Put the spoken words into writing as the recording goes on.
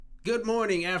Good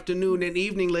morning, afternoon, and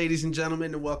evening, ladies and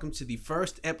gentlemen, and welcome to the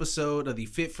first episode of the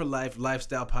Fit for Life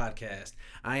Lifestyle Podcast.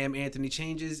 I am Anthony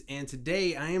Changes, and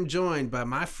today I am joined by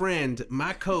my friend,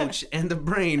 my coach, and the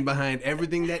brain behind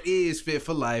everything that is Fit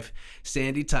for Life,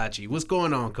 Sandy Tachi. What's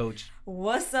going on, Coach?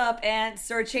 What's up, Ant?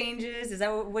 Sir Changes? Is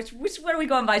that which what are we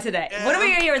going by today? What are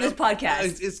we gonna hear in this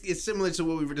podcast? It's similar to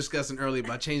what we were discussing earlier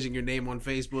about changing your name on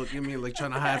Facebook. You know what I mean? Like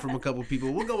trying to hide from a couple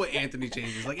people. We'll go with Anthony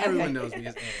Changes. Like everyone knows me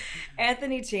as Ant.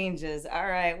 Anthony Changes. All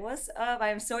right, what's up?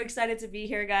 I'm so excited to be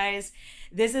here, guys.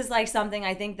 This is like something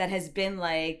I think that has been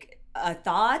like a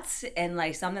thought and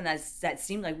like something that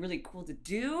seemed like really cool to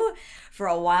do for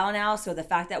a while now. So the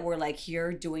fact that we're like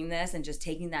here doing this and just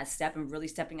taking that step and really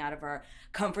stepping out of our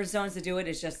comfort zones to do it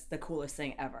is just the coolest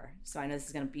thing ever. So I know this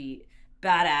is gonna be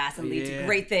badass and lead to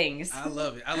great things. I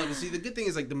love it. See, the good thing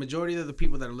is like the majority of the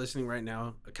people that are listening right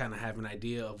now kind of have an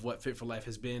idea of what Fit for Life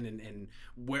has been and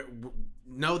where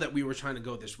know that we were trying to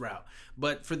go this route.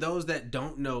 But for those that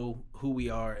don't know who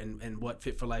we are and what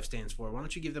Fit for Life stands for, why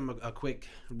don't you give them a quick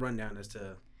rundown as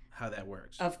to how that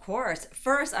works? Of course.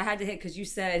 First, I had to hit because you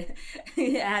said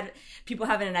you had people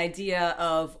having an idea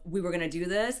of we were going to do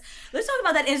this. Let's talk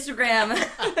about that Instagram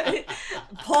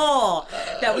poll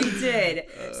that we did.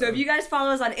 So if you guys follow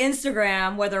us on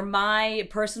Instagram, whether my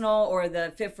personal or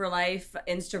the Fit for Life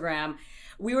Instagram,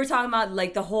 we were talking about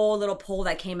like the whole little poll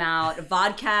that came out,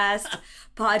 vodcast,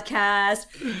 podcast.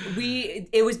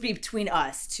 It was between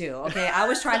us two. Okay, I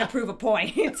was trying to prove a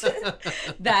point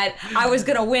that I was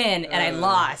gonna win and I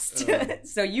lost.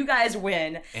 So you guys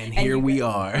win, and here we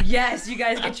are. Yes, you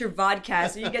guys get your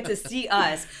vodcast, so you get to see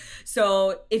us.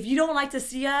 So if you don't like to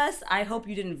see us, I hope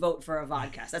you didn't vote for a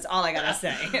vodcast. That's all I gotta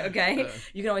say, okay?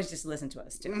 You can always just listen to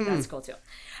us too. That's cool too.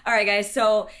 All right, guys.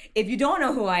 So if you don't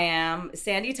know who I am,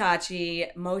 Sandy Tachi.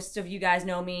 Most of you guys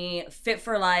know me. Fit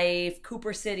for Life,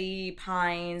 Cooper City,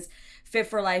 Pines, Fit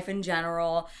for Life in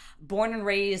general. Born and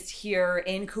raised here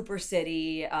in Cooper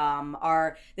City.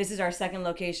 This is our second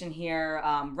location here,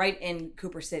 right in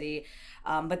Cooper City.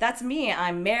 But that's me.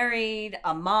 I'm married,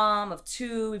 a mom of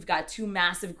two. We've got two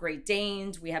massive Great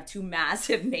Danes. We have two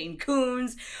massive Maine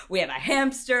Coons. We have a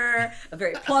hamster, a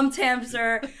very plump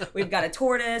hamster. We've got a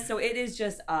tortoise. So it is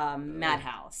just a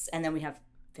madhouse. And then we have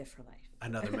Fit for Life.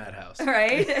 Another madhouse.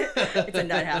 Right? It's a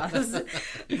nut house.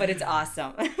 But it's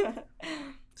awesome.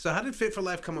 So how did Fit for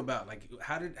Life come about? Like,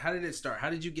 how did it start? How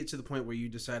did you get to the point where you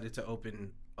decided to open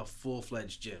a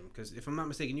full-fledged gym? Because if I'm not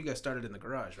mistaken, you guys started in the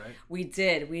garage, right? We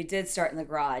did start in the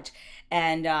garage.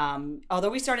 And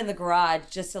although we started in the garage,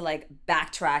 just to like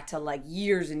backtrack to like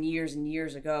years and years and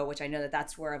years ago, which I know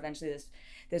that's where eventually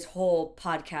this whole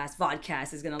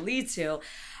vodcast is going to lead to.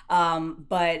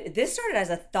 But this started as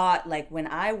a thought like when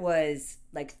I was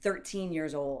like 13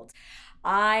 years old.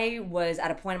 I was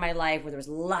at a point in my life where there was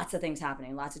lots of things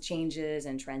happening, lots of changes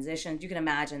and transitions. You can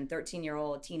imagine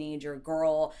 13-year-old, teenager,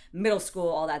 girl, middle school,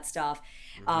 all that stuff.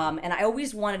 And I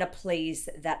always wanted a place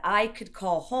that I could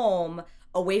call home,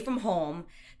 away from home,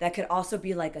 that could also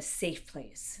be like a safe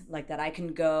place, like that I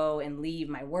can go and leave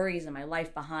my worries and my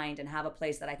life behind and have a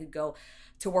place that I could go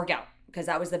to work out. Because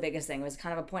that was the biggest thing. It was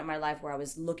kind of a point in my life where I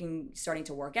was starting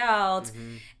to work out,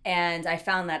 and I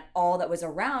found that all that was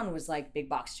around was like big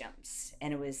box gyms,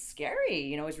 and it was scary.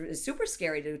 You know, it was super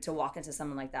scary to walk into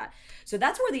something like that. So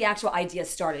that's where the actual idea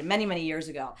started many, many years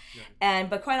ago.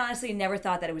 But quite honestly, never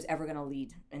thought that it was ever going to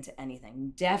lead into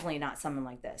anything. Definitely not something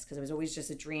like this, because it was always just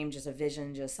a dream, just a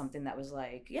vision, just something that was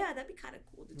like, yeah, that'd be kind of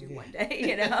cool to do one day,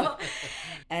 you know?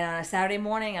 And on a Saturday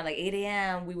morning at like 8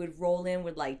 a.m., we would roll in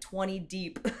with like 20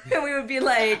 deep, and we would be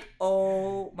like,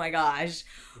 oh my gosh,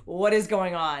 what is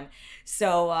going on?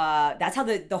 So that's how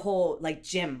the whole like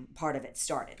gym part of it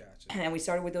started. Gotcha. And then we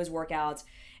started with those workouts,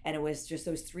 and it was just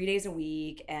those 3 days a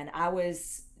week. And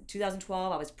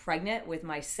 2012, I was pregnant with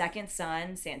my second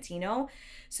son, Santino.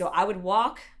 So I would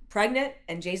walk pregnant,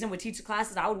 and Jason would teach the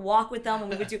classes. I would walk with them,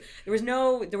 and we would do. There was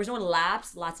no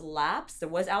laps, lots of laps. There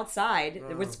was outside.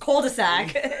 There was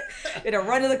cul-de-sac. You know,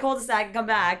 run to the cul-de-sac and come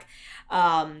back.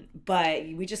 But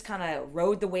we just kind of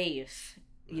rode the wave,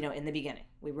 you know, in the beginning.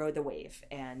 We rode the wave,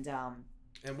 and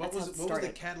what was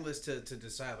the catalyst to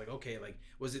decide, like, okay, like,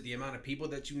 was it the amount of people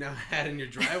that you now had in your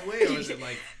driveway, or was it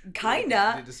like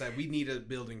kinda to decide we need a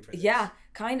building for this? Yeah,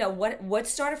 kinda. What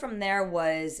started from there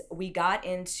was we got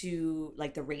into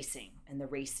like the racing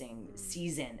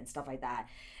season and stuff like that.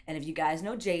 And if you guys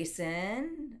know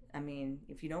Jason, I mean,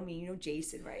 if you know me, you know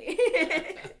Jason, right?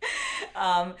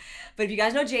 But if you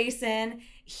guys know Jason,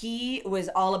 he was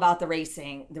all about the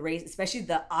racing, especially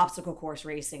the obstacle course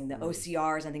racing, the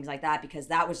OCRs and things like that, because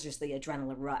that was just the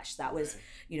adrenaline rush. That was,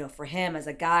 for him as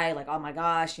a guy, like, oh my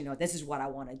gosh, this is what I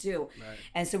want to do. Right.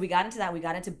 And so we got into that. We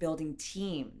got into building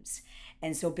teams.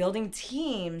 And so building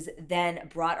teams then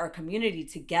brought our community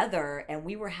together, and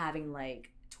we were having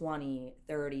like 20,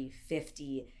 30,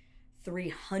 50,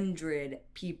 300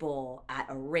 people at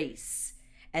a race.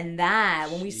 And that,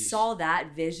 when we saw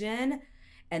that vision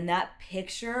and that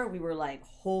picture, we were like,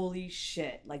 holy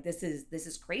shit, like this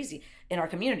is crazy in our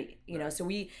community, So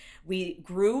we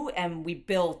grew and we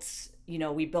built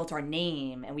our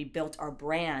name and we built our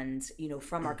brand,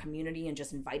 from our community, and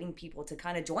just inviting people to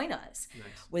kind of join us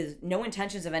with no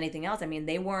intentions of anything else. I mean,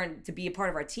 they weren't to be a part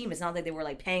of our team. It's not like they were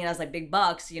like paying us like big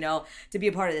bucks, to be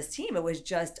a part of this team. It was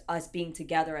just us being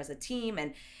together as a team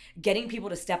and getting people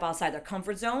to step outside their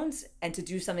comfort zones and to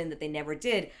do something that they never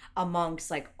did amongst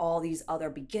like all these other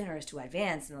beginners to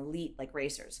advanced and elite like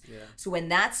racers. Yeah. So when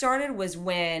that started was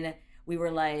when we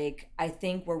were like, I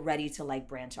think we're ready to like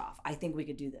branch off. I think we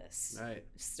could do this. Right.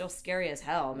 Still scary as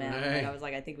hell, man. Right. Like, I was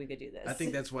like, I think we could do this. I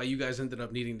think that's why you guys ended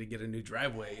up needing to get a new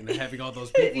driveway and having all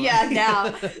those people. Yeah,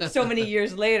 now so many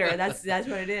years later, that's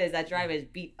what it is. That driveway is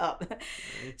beat up. Right.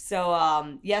 So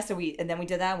so we did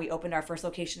that. And we opened our first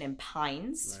location in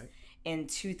Pines in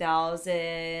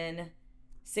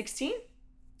 2016.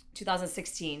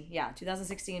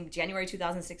 2016, January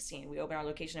 2016, we opened our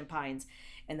location in Pines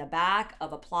in the back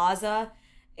of a plaza,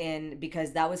 and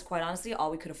because that was quite honestly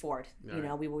all we could afford.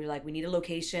 Right. We were like, we need a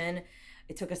location.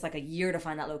 It took us like a year to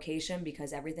find that location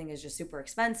because everything is just super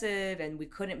expensive, and we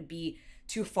couldn't be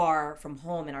too far from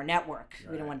home in our network.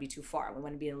 Right. We don't want to be too far. We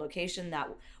want to be in a location that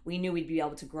we knew we'd be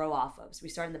able to grow off of. So we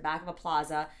started in the back of a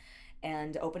plaza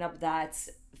and opened up that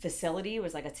facility. It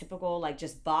was like a typical like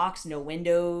just box, no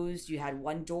windows. You had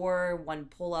one door, one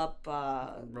pull up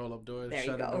roll up door, there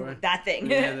you go, door. That thing.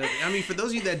 Yeah, for those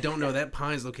of you that don't know, that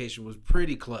Pines location was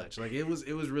pretty clutch. Like it was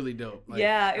really dope. Like,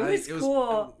 it was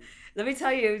cool. Let me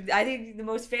tell you, I think the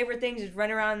most favorite thing is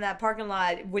running around in that parking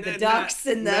lot with the ducks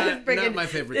and the friggin' not my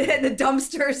favorite thing. And the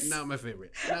dumpsters. Not my favorite.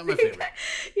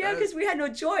 Yeah, because we had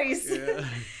no choice. Yeah.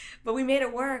 But we made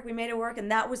it work.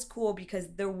 And that was cool because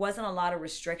there wasn't a lot of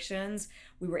restrictions.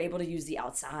 We were able to use the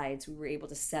outsides. We were able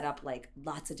to set up like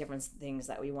lots of different things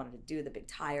that we wanted to do, the big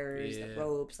tires, the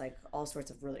ropes, like all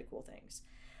sorts of really cool things.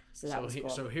 So that was cool.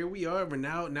 So here we are. We're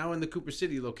now in the Cooper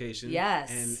City location.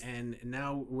 Yes. And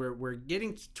now we're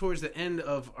getting towards the end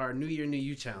of our New Year, New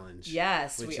You challenge.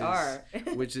 Yes, we are.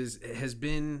 Which has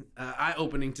been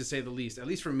eye-opening to say the least. At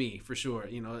least for me, for sure.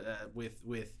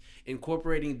 With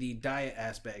incorporating the diet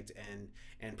aspect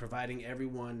and providing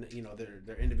everyone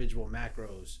their individual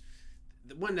macros.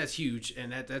 The one that's huge,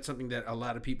 and that's something that a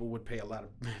lot of people would pay a lot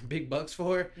of big bucks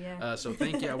for. Yeah. So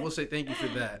thank you. I will say thank you for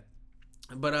that.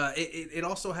 But it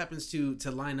also happens to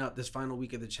line up this final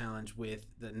week of the challenge with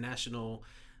the National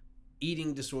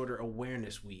Eating Disorder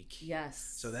Awareness Week.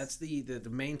 Yes. So that's the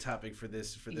main topic for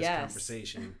this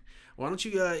conversation. Why don't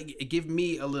you give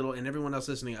me a little, and everyone else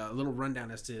listening, a little rundown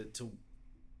as to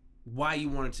why you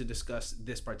wanted to discuss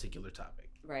this particular topic.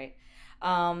 Right.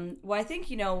 Well, I think,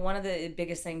 one of the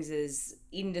biggest things is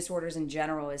eating disorders in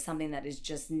general is something that is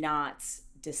just not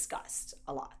discussed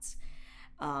a lot.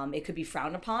 It could be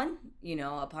frowned upon,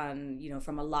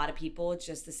 from a lot of people. It's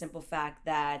just the simple fact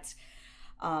that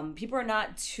people are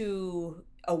not too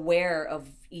aware of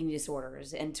eating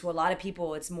disorders. And to a lot of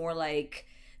people, it's more like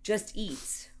just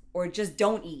eat or just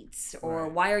don't eat or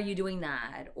why are you doing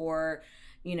that? Or,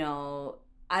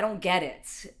 I don't get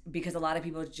it, because a lot of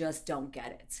people just don't get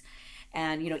it.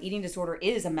 And, eating disorder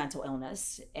is a mental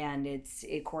illness, and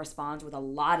it corresponds with a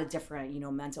lot of different,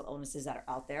 mental illnesses that are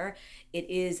out there. It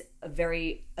is a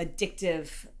very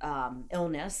addictive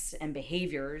illness and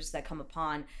behaviors that come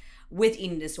upon with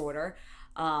eating disorder.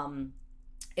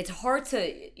 It's hard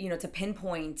to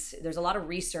pinpoint. There's a lot of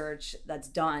research that's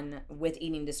done with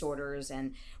eating disorders,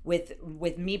 and with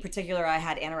me in particular, I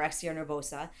had anorexia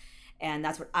nervosa. And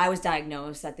that's what I was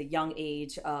diagnosed at the young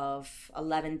age of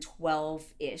 11,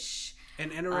 12-ish.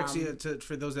 And anorexia,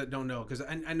 for those that don't know, because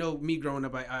I know me growing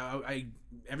up, I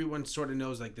everyone sort of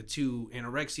knows like the two,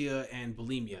 anorexia and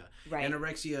bulimia. Right.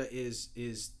 Anorexia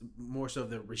is more so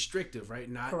the restrictive, right?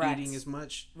 Not Correct. Eating as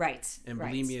much. Right. And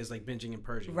bulimia is like binging and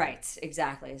purging. Right.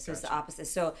 Exactly. So It's the opposite.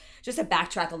 So just to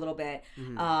backtrack a little bit,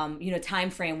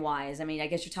 time frame wise, I mean, I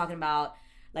guess you're talking about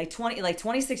like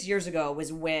 26 years ago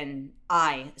was when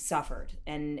I suffered,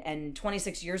 and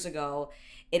 26 years ago,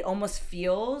 it almost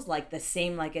feels like the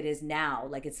same like it is now.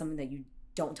 Like it's something that you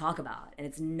don't talk about, and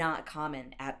it's not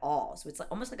common at all. So it's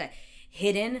like almost like a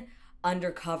hidden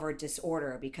undercover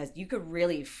disorder, because you could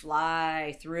really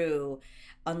fly through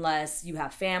unless you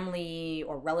have family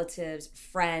or relatives,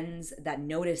 friends that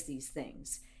notice these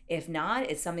things. If not,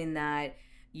 it's something that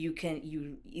you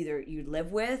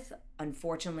live with.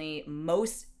 Unfortunately,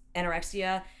 most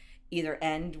anorexia either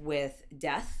end with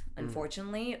death,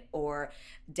 unfortunately, or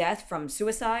death from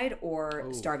suicide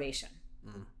or starvation.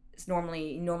 It's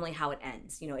normally how it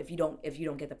ends, if you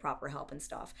don't get the proper help and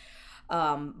stuff.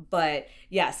 But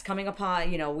yes, coming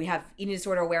upon, we have Eating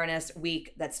Disorder Awareness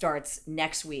Week that starts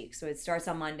next week. So it starts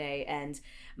on Monday. And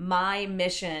my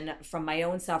mission from my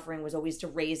own suffering was always to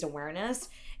raise awareness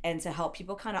and to help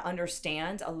people kind of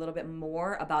understand a little bit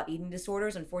more about eating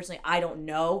disorders. Unfortunately, I don't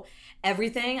know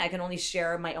everything. I can only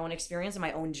share my own experience and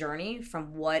my own journey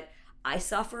from what I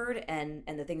suffered and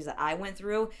the things that I went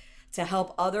through, to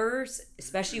help others,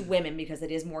 especially women, because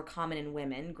it is more common in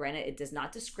women. Granted, it does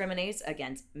not discriminate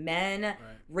against men, right.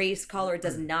 Race, color, it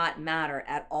does not matter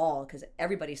at all, because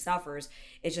everybody suffers.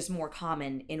 It's just more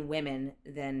common in women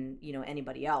than,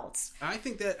 anybody else. I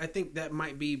think that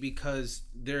might be because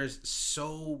there's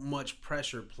so much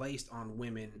pressure placed on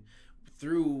women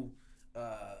through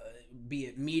be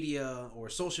it media or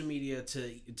social media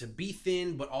to be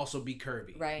thin but also be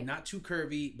curvy, right? Not too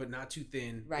curvy but not too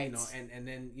thin, right? And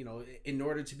then in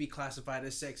order to be classified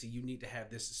as sexy, you need to have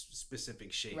this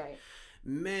specific shape, right?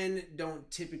 Men don't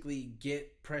typically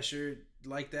get pressured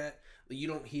like that. You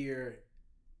don't hear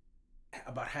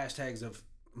about hashtags of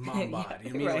mom bod. I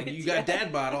mean, right. Like, you got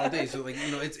dad bod all day, so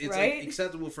it's right? like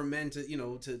acceptable for men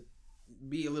to to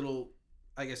be a little,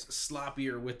 I guess,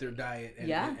 sloppier with their diet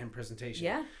and presentation.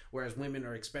 Yeah. Whereas women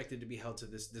are expected to be held to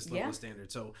this level of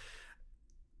standard. So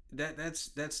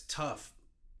that's tough.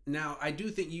 Now, I do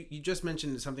think you just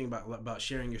mentioned something about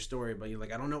sharing your story, but you're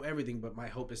like, I don't know everything, but my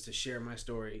hope is to share my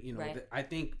story. Right. I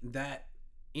think that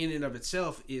in and of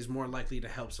itself is more likely to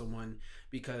help someone,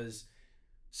 because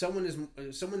someone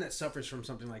that suffers from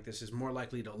something like this is more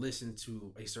likely to listen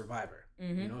to a survivor.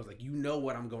 Mm-hmm. It's like,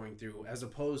 what I'm going through, as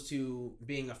opposed to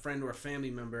being a friend or a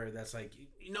family member that's like,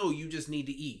 you just need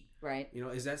to eat. Right.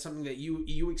 Is that something that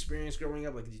you experienced growing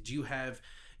up? Like, did you have,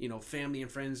 family and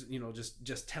friends,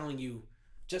 just telling you,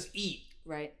 just eat?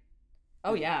 Right.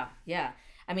 Oh yeah. Yeah.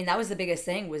 I mean, that was the biggest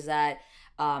thing, was that,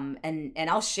 and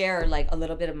I'll share like a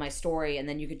little bit of my story, and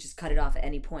then you could just cut it off at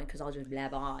any point, because I'll just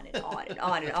blab on and on and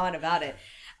on and on about it.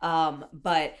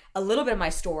 But a little bit of my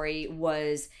story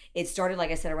was, it started,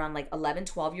 like I said, around like 11,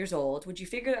 12 years old. Would you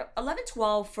figure 11,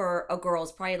 12 for a girl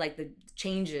is probably like the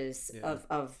changes of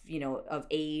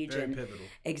age. Very and pivotal.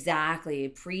 Exactly.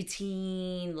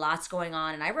 Preteen, lots going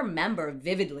on. And I remember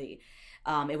vividly,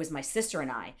 it was my sister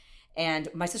and I. And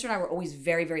my sister and I were always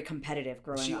very, very competitive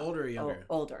growing up. Is she older or younger?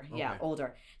 Older. Okay. Yeah,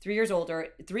 older. 3 years older.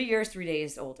 3 years, 3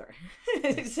 days older.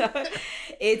 So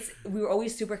we were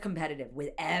always super competitive with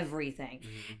everything.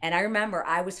 Mm-hmm. And I remember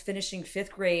I was finishing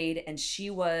 5th grade and she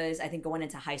was, I think, going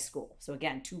into high school. So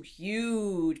again, 2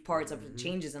 huge parts of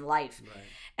changes in life. Right.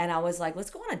 And I was like, let's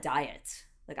go on a diet.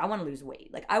 Like, I want to lose weight.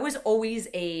 Like, I was always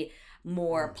a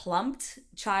more plumped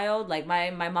child. Like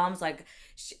my mom's like,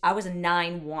 I was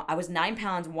 9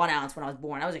 pounds 1 ounce when I was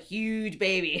born. I was a huge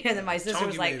baby. And then my sister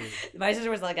was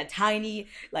like, a tiny,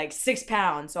 like 6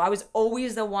 pounds. So I was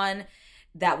always the one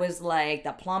that was like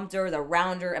the plumper, the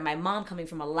rounder. And my mom, coming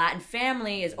from a Latin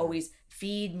family, is always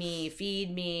feed me,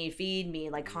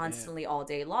 like constantly all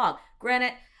day long.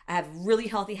 Granted, I have really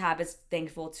healthy habits,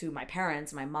 thankful to my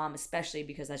parents, my mom especially,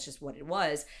 because that's just what it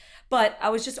was. But I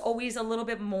was just always a little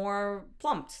bit more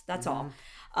plumped. That's all.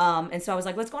 And so I was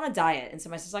like, let's go on a diet. And so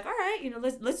my sister's like, all right,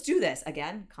 let's do this.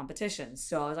 Again, competition.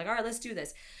 So I was like, all right, let's do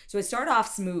this. So it started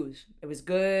off smooth. It was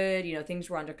good. Things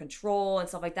were under control and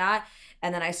stuff like that.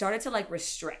 And then I started to like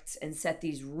restrict and set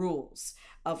these rules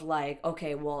of like,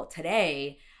 okay, well,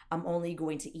 today I'm only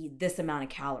going to eat this amount of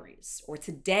calories, or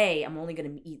today I'm only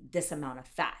going to eat this amount of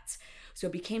fat. So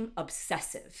it became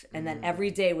obsessive. And then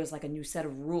every day was like a new set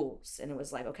of rules. And it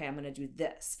was like, okay, I'm going to do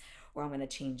this, or I'm going to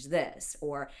change this,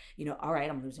 or, all right,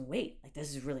 I'm losing weight. Like,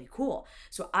 this is really cool.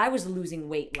 So I was losing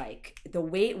weight. Like, the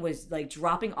weight was like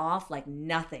dropping off like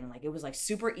nothing. Like, it was like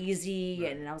super easy.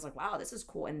 Right. And I was like, wow, this is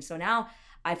cool. And so now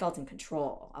I felt in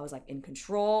control. I was like in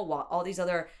control, while all these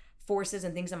other forces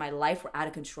and things in my life were out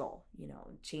of control.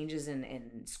 Changes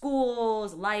in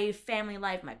schools, life, family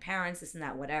life, my parents, this and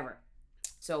that, whatever.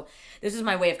 So this is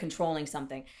my way of controlling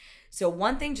something. So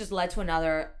one thing just led to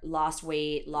another. Lost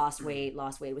weight.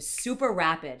 It was super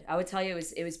rapid. I would tell you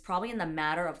it was probably in the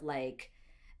matter of like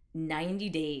 90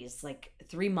 days, like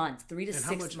 3 months, 3 to 6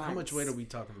 months. How much weight are we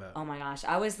talking about? Oh my gosh.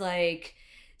 I was like,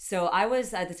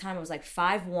 at the time I was like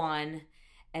 5'1",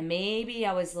 and maybe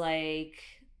I was like,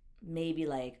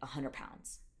 100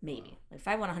 pounds. maybe. Like if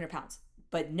I won 100 pounds.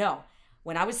 But no,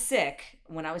 when I was sick,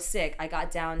 I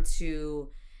got down to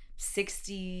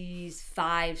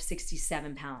 65,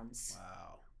 67 pounds.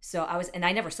 Wow. So and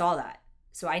I never saw that.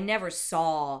 So I never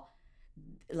saw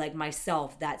like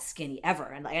myself that skinny ever.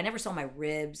 And like I never saw my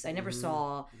ribs. I never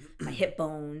saw my hip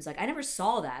bones. Like I never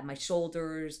saw that. My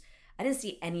shoulders. I didn't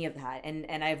see any of that.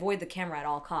 And I avoid the camera at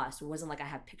all costs. It wasn't like I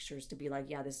had pictures to be like,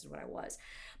 yeah, this is what I was.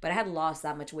 But I had lost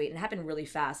that much weight and it happened really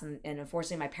fast. And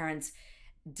unfortunately my parents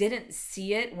didn't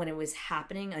see it when it was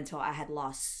happening until I had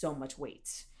lost so much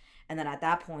weight. And then at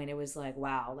that point it was like,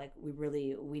 wow, like we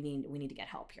need to get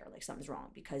help here. Like something's wrong,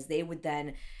 because they would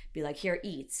then be like, here,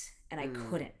 eat. And I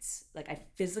couldn't. Like I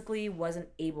physically wasn't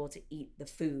able to eat the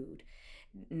food,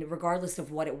 regardless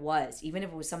of what it was. Even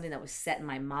if it was something that was set in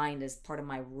my mind as part of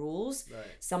my rules, right.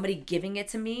 Somebody giving it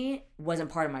to me wasn't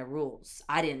part of my rules.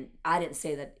 I didn't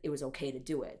say that it was okay to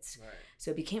do it. Right.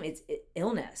 So it became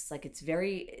illness. Like it's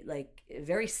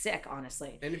very sick,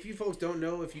 honestly. And if you folks don't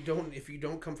know, if you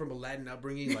don't come from a Latin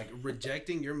upbringing, like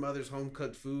rejecting your mother's home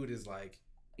cooked food is like,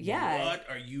 yeah, what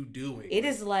are you doing? It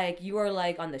is like you are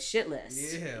like on the shit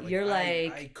list. Yeah, like you're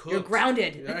like I cooked. You're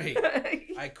grounded. Right.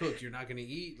 I cook. You're not gonna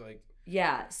eat. Like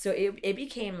yeah. So it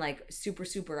became like super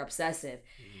super obsessive,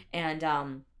 and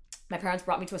my parents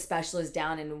brought me to a specialist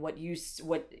down in what used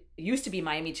to be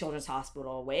Miami Children's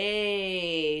Hospital,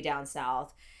 way down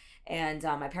south. And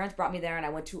my parents brought me there, and I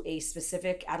went to a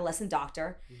specific adolescent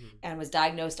doctor and was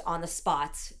diagnosed on the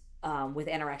spot with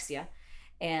anorexia.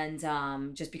 And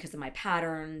just because of my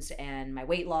patterns and my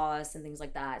weight loss and things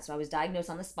like that. So I was diagnosed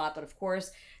on the spot, but of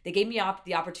course they gave me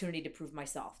the opportunity to prove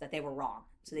myself that they were wrong.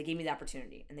 So they gave me the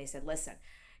opportunity and they said, listen,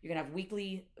 you're gonna have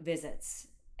weekly visits,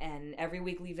 and every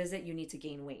weekly visit you need to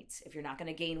gain weight. If you're not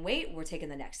gonna gain weight, we're taking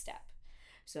the next step.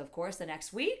 So of course the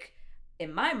next week,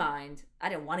 in my mind, I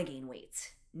didn't want to gain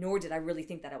weight, nor did I really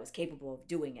think that I was capable of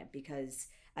doing it, because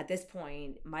at this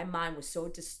point my mind was so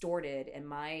distorted and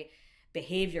my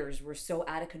behaviors were so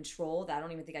out of control that I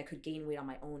don't even think I could gain weight on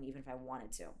my own, even if I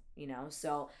wanted to,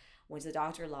 So went to the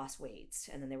doctor, lost weight,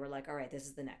 and then they were like, all right, this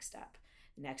is the next step.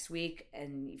 Next week,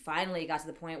 and finally got to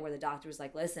the point where the doctor was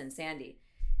like, listen, Sandy,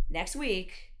 next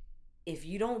week, if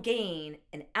you don't gain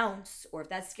an ounce, or if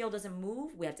that scale doesn't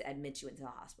move, we have to admit you into the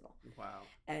hospital. Wow.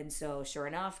 And so sure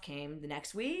enough, came the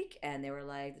next week, and they were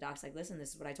like, the doc's like, listen,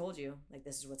 this is what I told you. Like,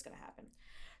 this is what's going to happen.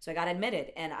 So I got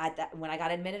admitted, and when I got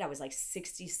admitted, I was like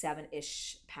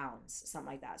 67-ish pounds, something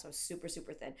like that. So I was super,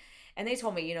 super thin. And they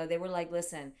told me, they were like,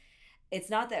 listen,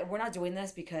 it's not that we're not doing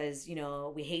this because,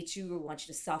 we hate you or want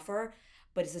you to suffer,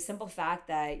 but it's a simple fact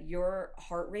that your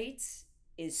heart rate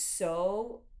is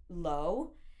so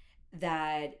low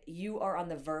that you are on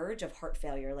the verge of heart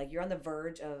failure. Like you're on the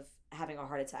verge of having a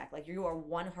heart attack. Like you are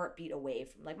one heartbeat away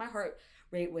from, like my heart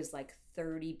rate was like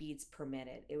 30 beats per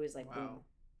minute. It was like, wow. Boom.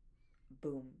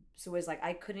 Boom. So it was like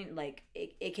I couldn't, like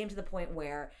it came to the point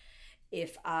where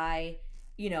if I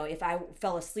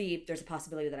fell asleep, there's a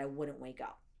possibility that I wouldn't wake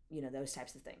up, those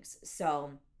types of things.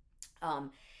 So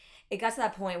it got to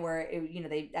that point where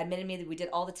they admitted me, that we did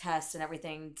all the tests and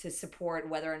everything to support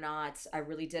whether or not I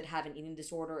really did have an eating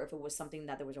disorder, if it was something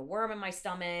that there was a worm in my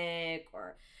stomach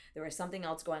or there was something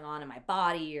else going on in my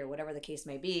body or whatever the case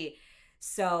may be.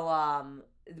 So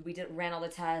we ran all the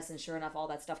tests, and sure enough, all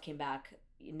that stuff came back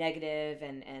negative,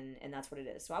 and that's what it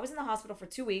is. So I was in the hospital for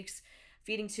 2 weeks,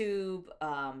 feeding tube,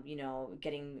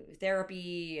 getting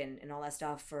therapy and all that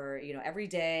stuff for, every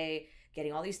day,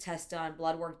 getting all these tests done,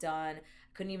 blood work done.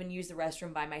 Couldn't even use the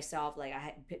restroom by myself. Like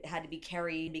I had to be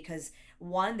carried because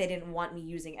one, they didn't want me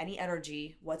using any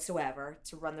energy whatsoever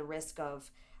to run the risk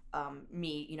of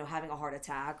me, having a heart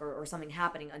attack or something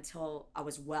happening until I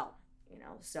was well,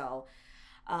 So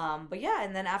but yeah,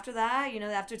 and then after that,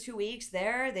 after 2 weeks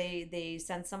there, they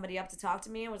sent somebody up to talk to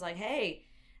me and was like, hey,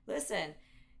 listen,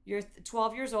 you're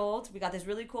 12 years old. We got this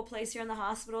really cool place here in the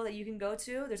hospital that you can go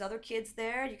to. There's other kids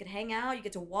there. You can hang out. You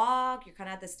get to walk. You're kind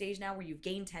of at the stage now where you've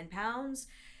gained 10 pounds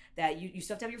that you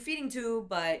still have to have your feeding tube,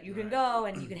 but you can go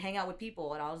and you can hang out with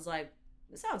people. And I was like,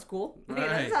 this sounds cool. Right.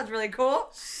 That sounds really cool.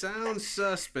 Sounds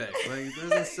suspect. Like, it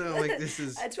doesn't sound like this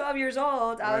is... At 12 years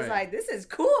old, I was like, this is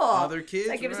cool. Other kids, it's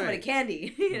like giving somebody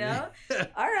candy,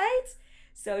 All right.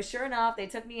 So sure enough, they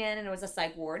took me in, and it was a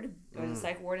psych ward. It was a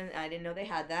psych ward, and I didn't know they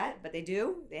had that, but they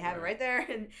do. They have it right there.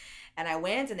 And I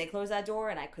went, and they closed that door,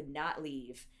 and I could not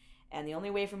leave. And the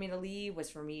only way for me to leave was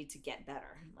for me to get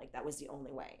better. Like, that was the only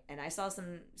way. And I saw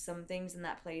some things in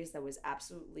that place that was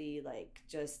absolutely, like,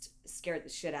 just scared the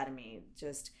shit out of me.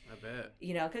 Just, I bet.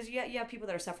 Because you have people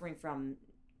that are suffering from...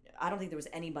 I don't think there was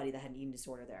anybody that had an eating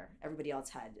disorder there. Everybody else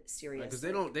had serious. Because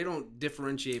they don't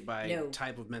differentiate by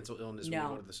type of mental illness when you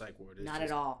go to the psych ward. It's not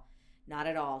at all. Not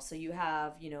at all. So you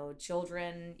have,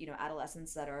 children,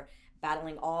 adolescents that are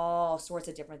battling all sorts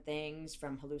of different things,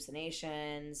 from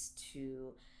hallucinations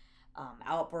to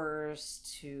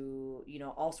outbursts to,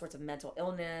 all sorts of mental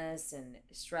illness and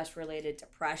stress related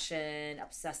depression,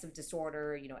 obsessive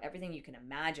disorder, everything you can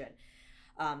imagine.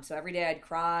 So every day I'd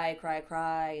cry,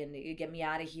 and you get me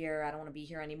out of here. I don't want to be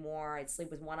here anymore. I'd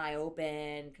sleep with one eye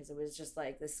open because it was just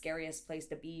like the scariest place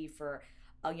to be for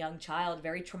a young child.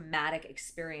 Very traumatic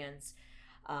experience.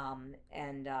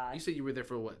 You said you were there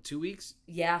for what, 2 weeks?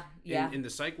 Yeah. In the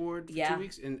psych ward for 2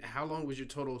 weeks? And how long was your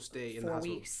total stay in the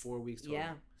hospital? 4 weeks. 4 weeks total.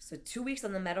 Yeah. So 2 weeks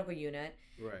on the medical unit.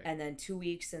 Right. And then 2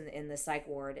 weeks in the psych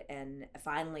ward. And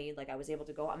finally, I was able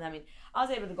to go. I was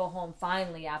able to go home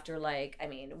finally after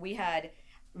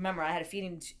remember I had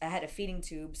a feeding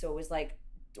tube. So it was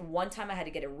one time I had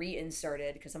to get it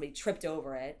reinserted because somebody tripped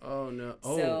over it. Oh no.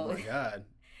 Oh my God.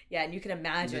 Yeah, and you can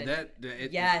imagine.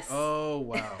 Yes. Oh,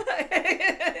 wow.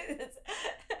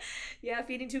 Yeah,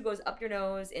 feeding tube goes up your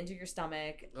nose, into your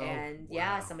stomach. Oh, and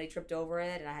wow. Somebody tripped over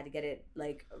it and I had to get it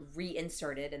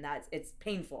reinserted, and it's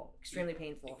painful, extremely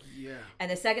painful. Yeah. And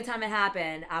the second time it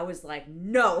happened, I was like,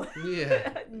 no.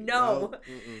 Yeah. No.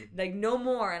 No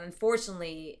more. And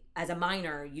unfortunately, as a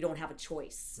minor, you don't have a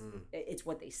choice. It's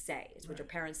what they say. It's what your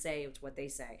parents say. It's what they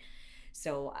say.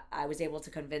 So I was able to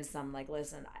convince them,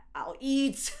 listen, I'll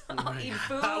eat. I'll eat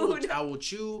food. I will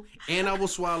chew and I will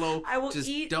swallow. I will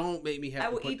eat. Don't make me have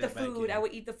to put that back in. I will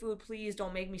eat the food. Please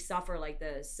don't make me suffer like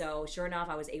this. So sure enough,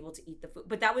 I was able to eat the food.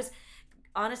 But that was,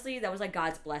 honestly, that was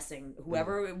God's blessing.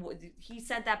 Whoever, he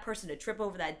sent that person to trip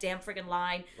over that damn freaking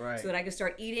line so that I could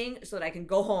start eating, so that I can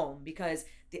go home. Because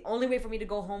the only way for me to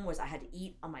go home was I had to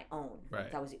eat on my own.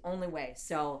 Right. That was the only way.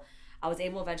 So I was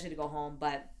able eventually to go home.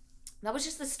 But that was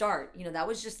just the start. That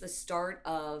was just the start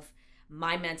of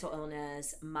my mental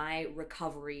illness, my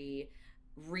recovery,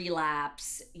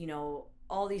 relapse,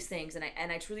 all these things.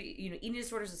 And I truly, eating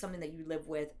disorders is something that you live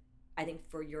with, I think,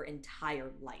 for your entire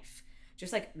life.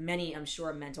 Just like many, I'm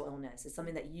sure, mental illness. It's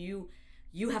something that you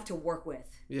have to work with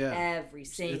every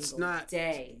single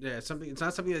day. Yeah, it's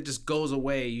not something that just goes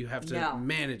away. You have to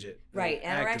manage it. Right.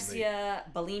 Anorexia,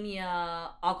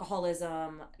 bulimia,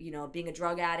 alcoholism, being a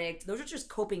drug addict. Those are just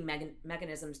coping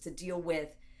mechanisms to deal with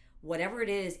whatever it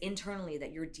is internally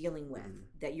that you're dealing with,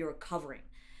 that you're covering.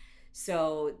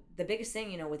 So the biggest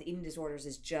thing, with eating disorders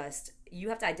is just you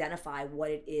have to identify what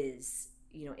it is,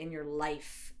 in your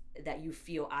life that you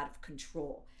feel out of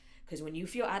control. Because when you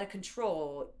feel out of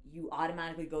control, you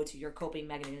automatically go to your coping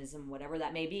mechanism, whatever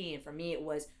that may be. And for me, it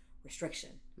was restriction.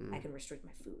 I can restrict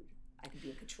my food. I can be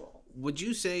in control. Would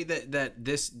you say that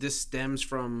this stems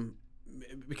from,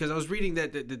 because I was reading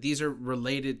that these are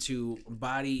related to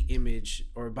body image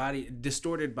or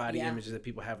distorted body images that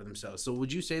people have of themselves. So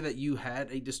would you say that you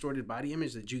had a distorted body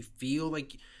image? That you feel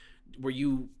like, were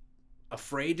you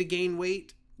afraid to gain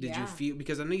weight? Did you feel,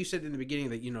 because I know you said in the beginning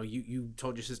that, you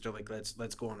told your sister,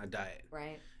 let's go on a diet.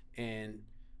 Right. And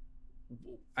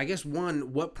I guess,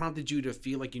 one, what prompted you to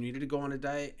feel like you needed to go on a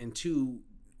diet? And two,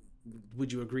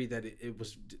 would you agree that it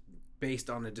was based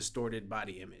on a distorted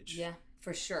body image? Yeah,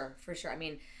 for sure. I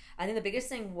mean, I think the biggest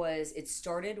thing was it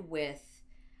started with,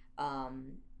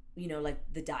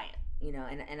 the diet,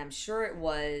 and I'm sure it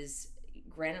was,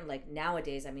 granted,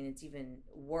 nowadays, I mean, it's even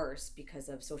worse because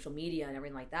of social media and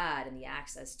everything like that, and the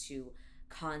access to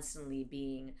constantly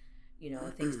being,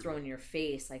 things thrown in your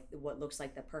face, like what looks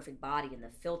like the perfect body and the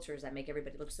filters that make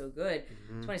everybody look so good.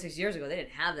 26 years ago, they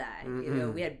didn't have that.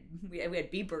 We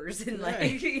had beepers and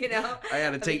I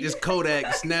had to take this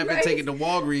Kodak, snap it, take it to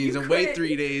Walgreens, and wait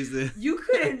 3 days. You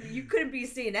couldn't be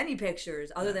seeing any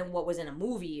pictures other than what was in a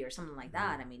movie or something like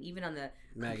that. I mean, even on the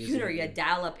computer, you had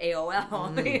dial-up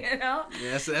AOL.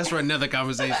 Yeah, that's for another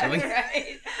conversation.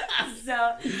 Right.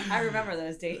 So I remember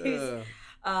those days.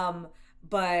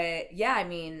 But yeah, I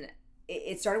mean,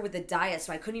 it started with the diet,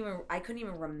 so I couldn't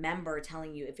even remember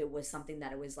telling you if it was something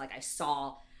that it was I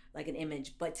saw an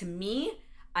image. But to me,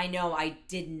 I know I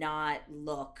did not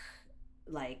look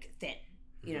thin.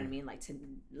 You know what I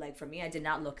mean? For me, I did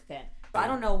not look thin. But I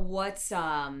don't know what's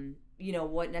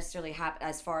what necessarily happened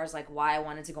as far as why I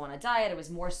wanted to go on a diet. It was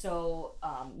more so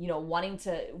wanting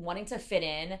to fit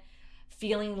in,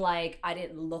 feeling like I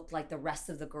didn't look like the rest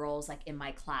of the girls in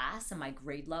my class and my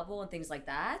grade level and things like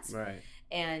that. Right.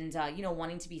 And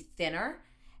wanting to be thinner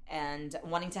and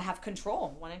wanting to have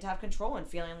control and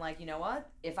feeling like, what,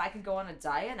 if I can go on a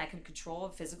diet and I can control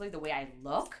physically the way I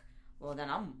look, well, then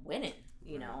I'm winning.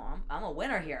 I'm a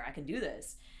winner here. I can do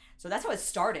this. So that's how it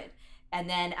started. And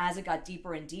then as it got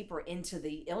deeper and deeper into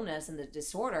the illness and the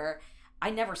disorder,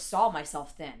 I never saw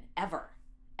myself thin, ever,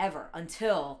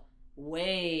 until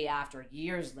way after,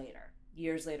 years later.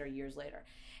 years later.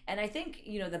 And I think,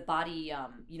 the body,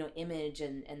 image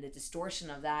and the distortion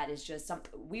of that is just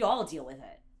we all deal with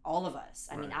it. All of us.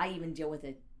 I mean, I even deal with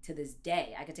it to this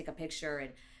day. I could take a picture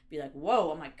and be like,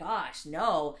 whoa, oh my gosh,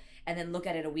 no. And then look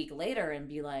at it a week later and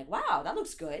be like, wow, that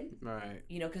looks good. Right.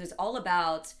 Because it's all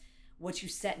about what you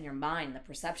set in your mind, the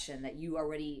perception that you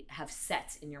already have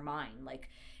set in your mind. Like,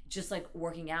 just like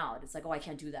working out, it's like, oh, I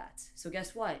can't do that. So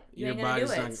guess what? You ain't gonna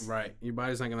do it. Right. Your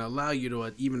body's not gonna allow you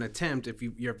to even attempt if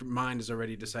your mind has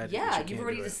already decided. Yeah,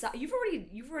 you've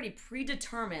already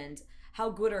predetermined how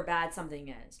good or bad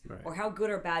something is, or how good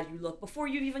or bad you look before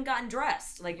you've even gotten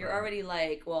dressed. Like, you're already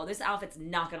like, well, this outfit's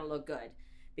not gonna look good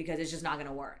because it's just not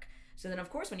gonna work. So then, of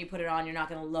course, when you put it on, you're not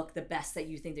gonna look the best that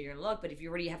you think that you're gonna look. But if you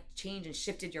already have changed and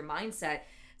shifted your mindset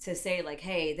to say like,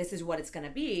 hey, this is what it's gonna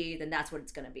be, then that's what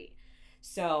it's gonna be.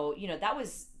 So, that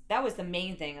was the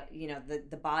main thing,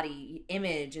 the body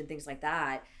image and things like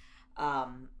that.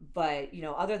 But,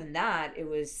 other than that, it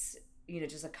was,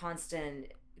 just a constant,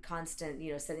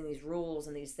 setting these rules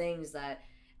and these things that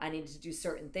I needed to do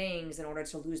certain things in order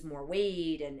to lose more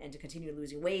weight and to continue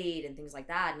losing weight and things like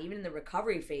that. And even in the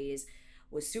recovery phase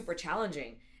was super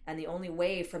challenging. And the only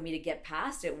way for me to get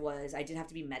past it was I did have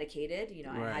to be medicated.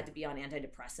 I had to be on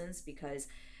antidepressants because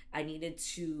I needed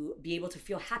to be able to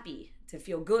feel happy, to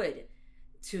feel good,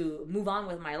 to move on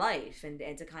with my life and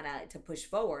to kind of to push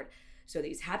forward. So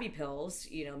these happy pills,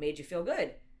 made you feel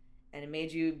good, and it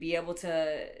made you be able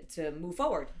to move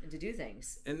forward and to do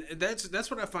things. And that's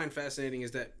what I find fascinating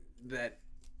is that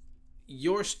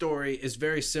your story is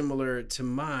very similar to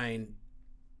mine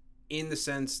in the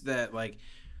sense that like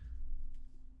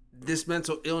this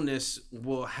mental illness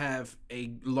will have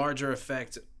a larger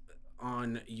effect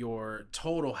on your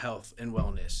total health and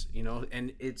wellness,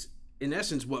 and it's in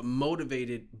essence what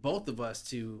motivated both of us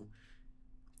to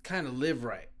kind of live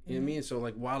right. You know what I mean? So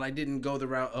like, while I didn't go the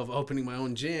route of opening my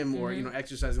own gym or,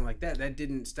 exercising like that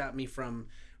didn't stop me from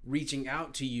reaching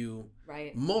out to you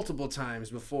multiple times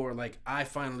before like I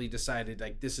finally decided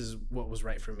like this is what was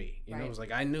right for me. You know, it was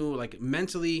like I knew like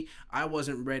mentally I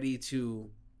wasn't ready to,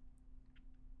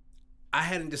 I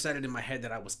hadn't decided in my head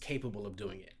that I was capable of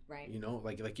doing it. Right.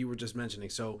 Like you were just mentioning.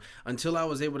 So until I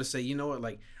was able to say, you know what,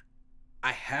 like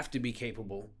I have to be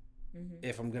capable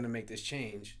if I'm going to make this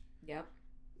change. Yep.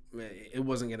 It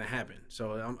wasn't going to happen.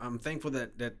 So I'm thankful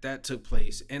that took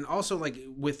place. And also like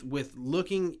with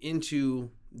looking into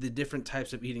the different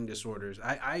types of eating disorders,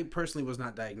 I personally was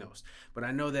not diagnosed, but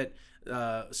I know that,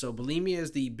 so bulimia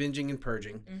is the binging and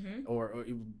purging, or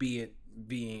be it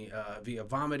being via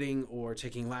vomiting or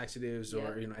taking laxatives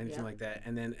or anything like that,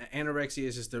 and then anorexia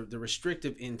is just the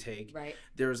restrictive intake. Right.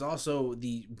 There's also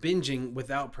the binging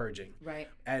without purging. Right.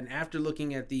 And after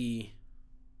looking at the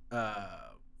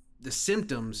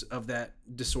symptoms of that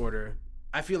disorder,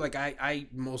 I feel like I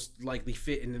most likely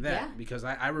fit into that because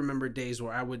I remember days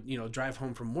where I would drive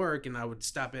home from work and I would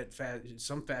stop at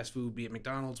some fast food, be it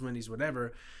McDonald's, Wendy's,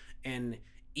 whatever, and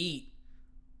eat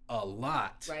a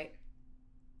lot. Right.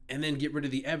 And then get rid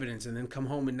of the evidence and then come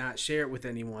home and not share it with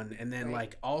anyone. And then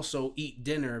like also eat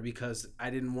dinner because I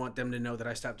didn't want them to know that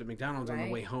I stopped at McDonald's on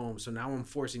the way home. So now I'm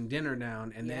forcing dinner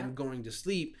down and then going to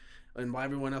sleep. And while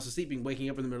everyone else is sleeping, waking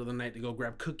up in the middle of the night to go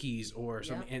grab cookies or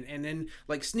something. And then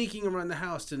like sneaking around the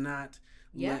house to not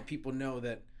let people know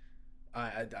that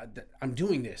I'm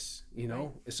doing this,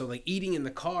 Right. So like eating in the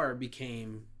car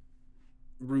became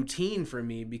routine for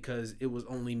me because it was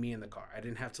only me in the car. I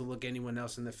didn't have to look anyone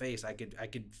else in the face. I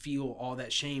could feel all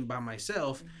that shame by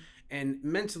myself and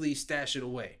mentally stash it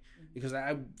away because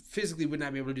I physically would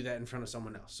not be able to do that in front of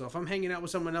someone else. So if I'm hanging out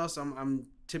with someone else, I'm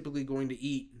typically going to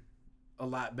eat a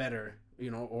lot better,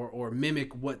 or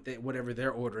mimic whatever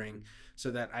they're ordering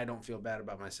so that I don't feel bad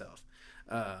about myself.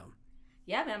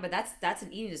 Yeah, man, but that's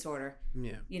an eating disorder.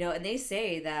 Yeah. And they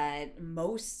say that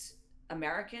most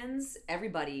Americans,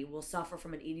 everybody will suffer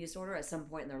from an eating disorder at some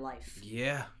point in their life.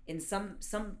 Yeah. In some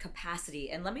capacity.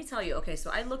 And let me tell you, okay,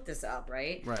 so I looked this up,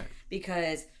 right? Right.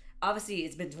 Because obviously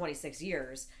it's been 26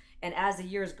 years. And as the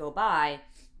years go by,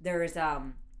 there's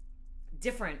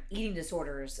different eating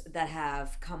disorders that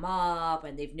have come up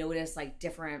and they've noticed like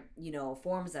different,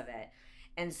 forms of it.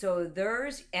 And so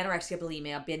there's anorexia,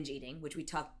 bulimia, binge eating, which we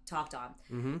talked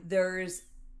on. There's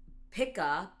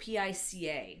PICA,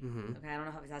 P-I-C-A. Okay, I don't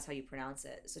know if that's how you pronounce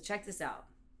it. So check this out,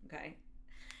 okay?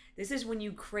 This is when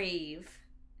you crave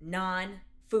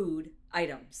non-food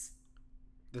items.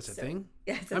 That's a thing?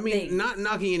 Yeah, it's a thing. Not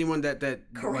knocking anyone that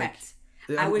correct.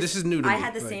 Like, this is new to me. I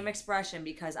had the same expression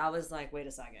because I was like, wait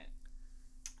a second.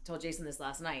 I told Jason this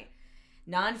last night.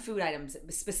 Non-food items,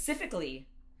 specifically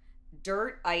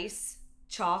dirt, ice,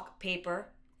 chalk,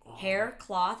 paper, hair,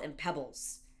 cloth, and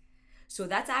pebbles. So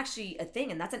that's actually a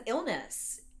thing, and that's an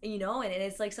illness, and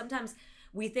it's like sometimes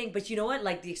we think, but you know what?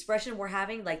 Like the expression we're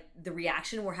having, like the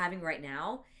reaction we're having right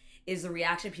now is the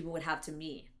reaction people would have to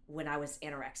me when I was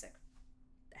anorexic.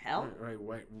 The hell? Right,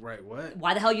 what?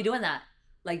 Why the hell are you doing that?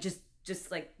 Like, just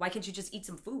like, why can't you just eat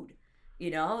some food?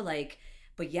 Like,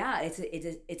 but yeah,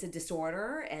 it's a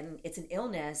disorder, and it's an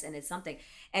illness, and it's something.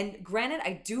 And granted,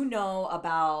 I do know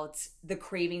about the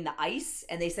craving the ice,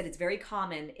 and they said it's very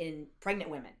common in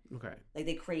pregnant women. Okay. Like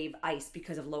they crave ice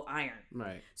because of low iron.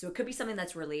 Right. So it could be something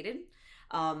that's related.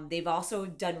 They've also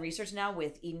done research now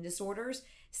with eating disorders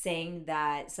saying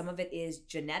that some of it is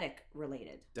genetic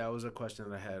related. That was a question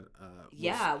that I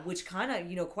had. Which kind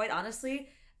of, quite honestly,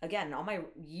 again, all my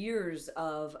years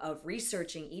of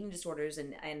researching eating disorders,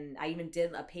 and I even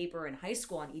did a paper in high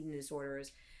school on eating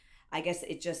disorders. I guess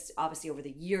it just, obviously over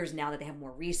the years now that they have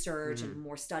more research and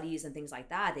more studies and things like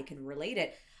that, they can relate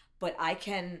it. But I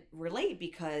can relate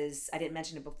because I didn't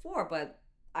mention it before, but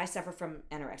I suffer from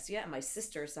anorexia and my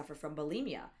sister suffered from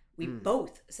bulimia. We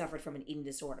both suffered from an eating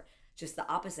disorder, just the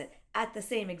opposite at the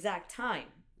same exact time.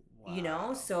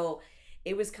 Wow. So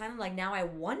it was kind of like, now I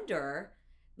wonder,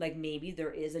 like maybe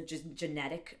there is a just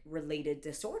genetic related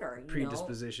disorder,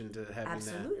 predisposition to having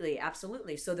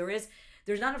absolutely. So there's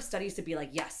not enough studies to be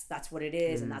like, yes, that's what it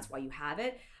is and that's why you have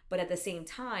it. But at the same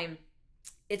time,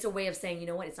 it's a way of saying, you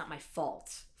know what, it's not my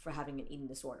fault for having an eating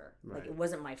disorder. Right. Like it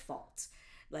wasn't my fault.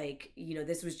 Like,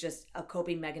 this was just a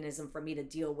coping mechanism for me to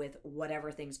deal with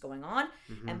whatever thing's going on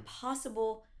and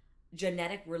possible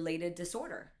genetic related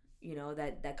disorder,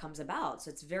 that comes about. So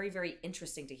it's very, very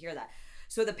interesting to hear that.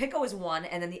 So the PICO is one,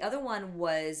 and then the other one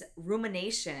was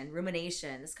rumination.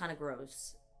 It's kind of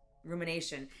gross.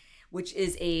 Rumination, which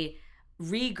is a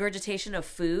regurgitation of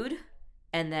food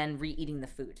and then re-eating the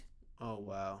food. Oh,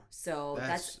 wow. So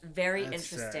that's very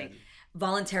interesting. Sad.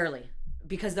 Voluntarily.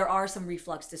 Because there are some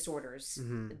reflux disorders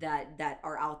that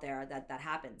are out there that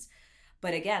happens.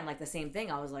 But again, like the same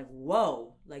thing, I was like,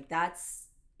 whoa, like that's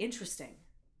interesting.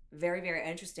 Very, very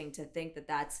interesting to think that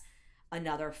that's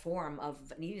another form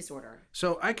of an eating disorder.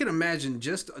 So I can imagine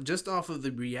just off of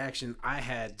the reaction I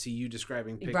had to you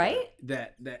describing PICO, right?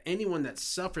 that anyone that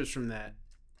suffers from that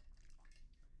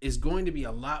is going to be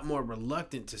a lot more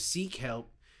reluctant to seek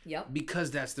help. Yep. Because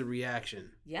that's the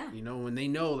reaction. Yeah. When they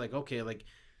know, like, okay, like,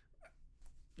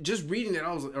 just reading that,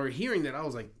 or hearing that, I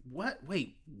was like, what?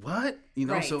 Wait, what?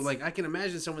 Right. So like, I can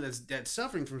imagine someone that's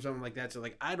suffering from something like that. So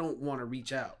like, I don't want to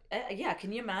reach out. Yeah.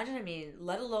 Can you imagine? I mean,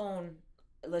 let alone,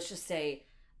 let's just say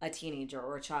a teenager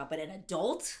or a child, but an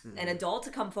adult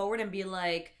to come forward and be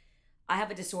like, I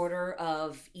have a disorder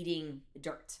of eating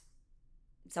dirt.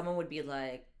 Someone would be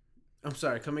like, I'm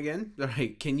sorry, come again? All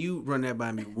right, can you run that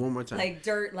by me one more time? like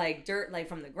dirt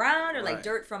from the ground, or like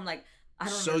dirt from like, I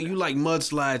don't know. So you like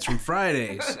mudslides from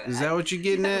Fridays? Is that what you're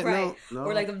getting at? Right. No.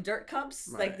 Or like them dirt cups,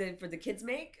 like for the kids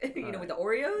make, with the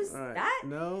Oreos. Right. That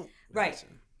no. Right.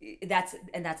 That's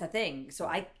a thing. So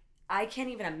I can't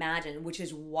even imagine, which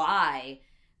is why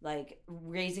like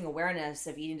raising awareness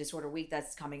of Eating Disorder Week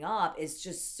that's coming up is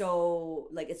just so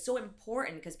like, it's so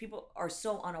important because people are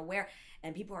so unaware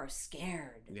and people are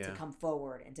scared to come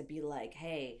forward and to be like,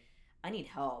 hey, I need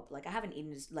help. Like I have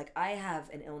I have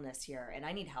an illness here and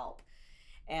I need help.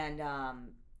 And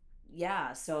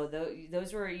so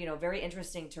those were very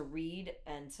interesting to read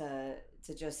and to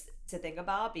think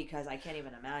about, because I can't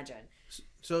even imagine.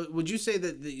 So would you say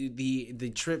that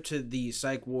the trip to the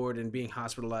psych ward and being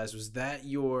hospitalized, was that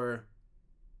your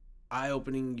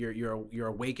eye-opening, your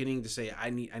awakening to say I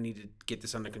need to get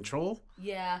this under control?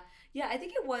 Yeah, I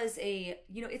think it was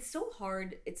it's so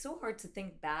hard to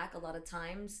think back a lot of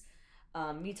times.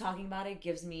 Me talking about it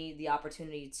gives me the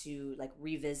opportunity to like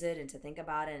revisit and to think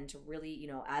about it and to really,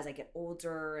 as I get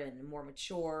older and more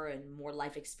mature and more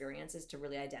life experiences, to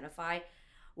really identify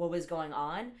what was going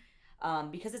on.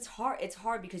 Because it's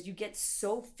hard because you get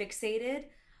so fixated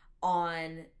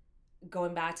on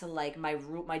going back to like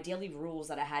my daily rules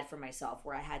that I had for myself,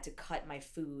 where I had to cut my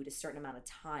food a certain amount of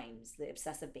times, the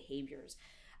obsessive behaviors.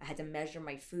 I had to measure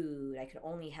my food. I could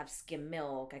only have skim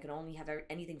milk. I could only have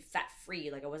anything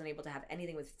fat-free. Like I wasn't able to have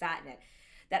anything with fat in it.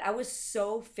 That I was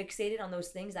so fixated on those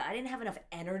things that I didn't have enough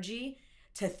energy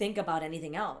to think about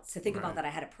anything else, to think about that I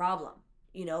had a problem,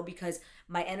 because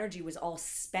my energy was all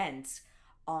spent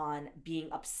on being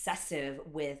obsessive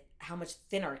with how much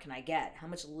thinner can I get? How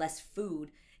much less food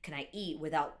can I eat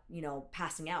without,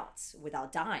 passing out,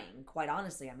 without dying? Quite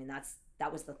honestly, I mean,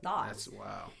 that was the thought. That's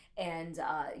wow. And,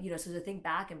 so to think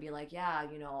back and be like, yeah,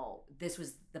 this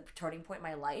was the turning point in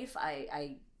my life.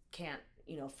 I can't,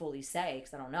 fully say,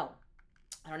 because I don't know,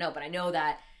 but I know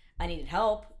that I needed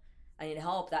help.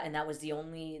 And that was the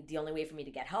only way for me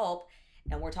to get help.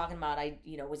 And we're talking about, I,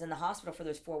 was in the hospital for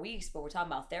those 4 weeks, but we're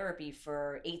talking about therapy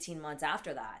for 18 months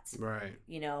after that. Right.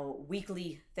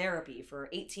 Weekly therapy for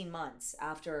 18 months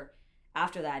after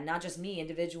that. Not just me,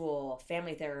 individual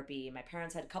family therapy. My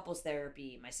parents had couples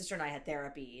therapy. My sister and I had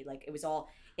therapy. Like, it was all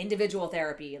individual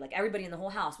therapy. Like, everybody in the whole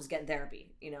house was getting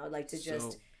therapy, like to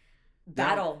just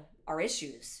battle our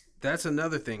issues. That's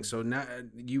another thing. So now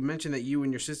you mentioned that you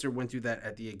and your sister went through that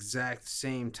at the exact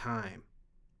same time.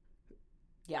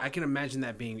 Yeah. I can imagine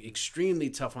that being extremely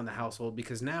tough on the household,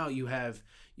 because now you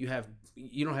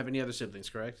don't have any other siblings,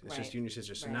 correct? It's just you and your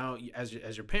sister. So now as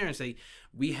your parents,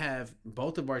 we have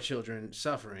both of our children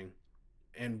suffering,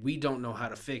 and we don't know how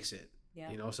to fix it.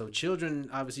 Yeah. So children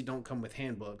obviously don't come with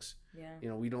handbooks.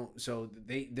 Yeah. We don't, so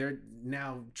they're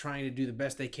now trying to do the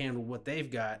best they can with what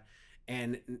they've got.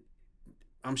 And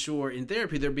I'm sure in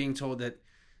therapy they're being told that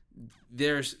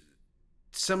there's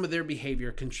some of their behavior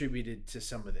contributed to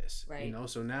some of this, right?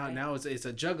 So now it's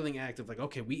a juggling act of like,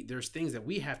 okay, there's things that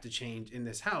we have to change in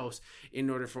this house in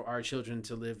order for our children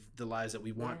to live the lives that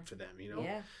we want for them,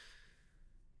 Yeah.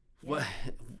 What?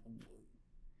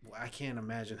 I can't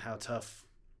imagine how tough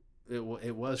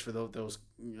it was for those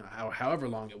however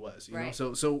long it was, you know.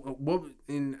 So what?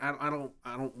 And I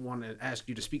don't want to ask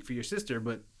you to speak for your sister,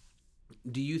 but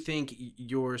do you think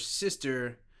your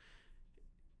sister?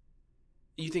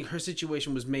 You think her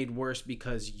situation was made worse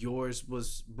because yours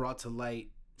was brought to light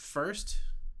first?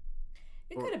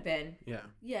 It could have been. Yeah.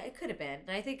 Yeah, it could have been.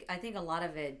 And I think a lot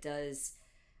of it does,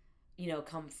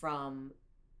 come from,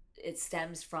 it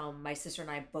stems from my sister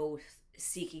and I both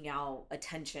seeking out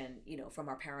attention, from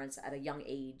our parents at a young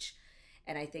age.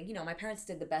 And I think, my parents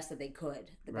did the best that they could,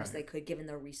 best they could, given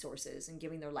their resources and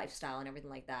given their lifestyle and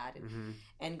everything like that. And,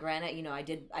 and granted,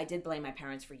 I did blame my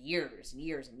parents for years and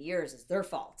years and years. It's their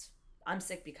fault. I'm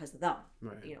sick because of them.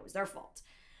 Right. It was their fault.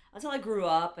 Until I grew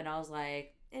up and I was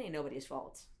like, it ain't nobody's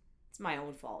fault. It's my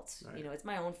own fault. Right. It's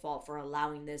my own fault for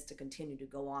allowing this to continue to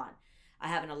go on. I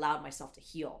haven't allowed myself to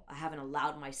heal. I haven't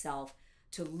allowed myself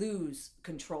to lose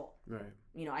control. Right.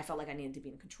 I felt like I needed to be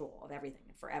in control of everything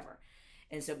and forever.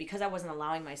 And so because I wasn't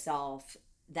allowing myself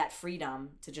that freedom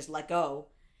to just let go,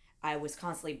 I was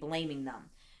constantly blaming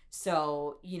them.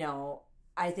 So,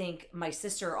 I think my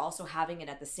sister also having it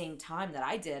at the same time that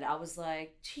I did, I was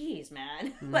like, geez,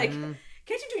 man, like, can't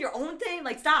you do your own thing?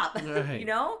 Like, stop, right.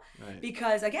 Right.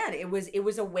 Because again, it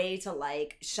was a way to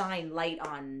like shine light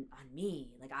on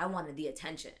me. Like, I wanted the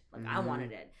attention, like I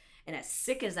wanted it. And as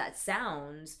sick as that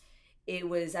sounds, it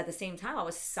was at the same time, I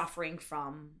was suffering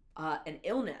from an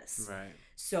illness. Right.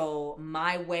 So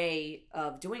my way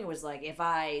of doing it was like,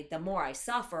 the more I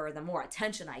suffer, the more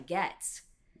attention I get.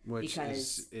 Which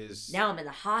because is now I'm in the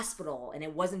hospital, and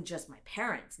it wasn't just my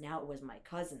parents. Now it was my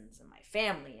cousins and my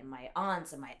family and my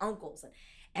aunts and my uncles, and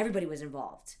everybody was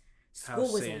involved.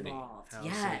 School was involved.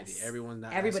 Yes, Sandy.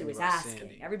 Everybody was asking.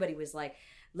 Sandy. Everybody was like,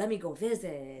 "Let me go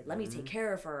visit. Let me take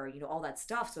care of her." All that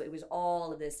stuff. So it was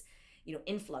all of this,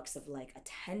 influx of like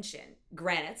attention.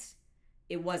 Granted,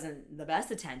 it wasn't the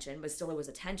best attention, but still it was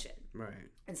attention. Right.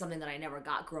 And something that I never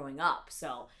got growing up.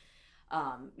 So.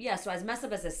 So as messed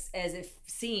up as it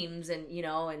seems, and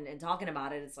and talking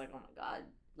about it, it's like, oh my god,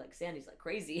 like Sandy's like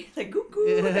crazy, like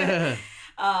cuckoo.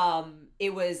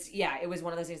 It was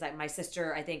one of those things. Like my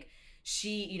sister, I think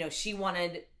she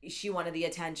wanted the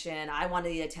attention, I wanted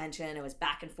the attention. It was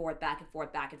back and forth.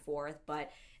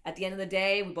 But at the end of the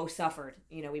day, we both suffered.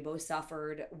 We both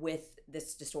suffered with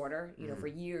this disorder. For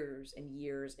years and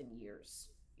years and years.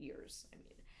 I mean.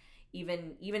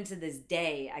 Even to this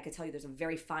day, I could tell you there's a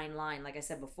very fine line. Like I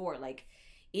said before, like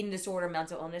eating disorder,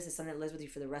 mental illness is something that lives with you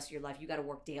for the rest of your life. You got to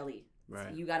work daily. Right.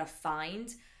 So you got to find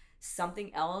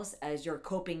something else as your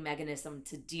coping mechanism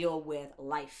to deal with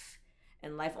life.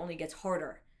 And life only gets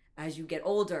harder as you get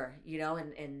older,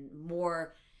 and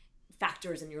more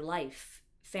factors in your life,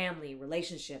 family,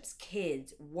 relationships,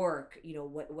 kids, work,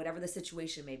 whatever the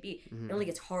situation may be, it only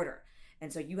gets harder.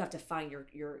 And so you have to find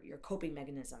your coping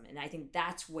mechanism. And I think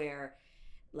that's where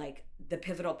like the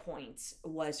pivotal point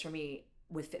was for me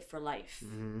with Fit for Life.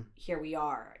 Here we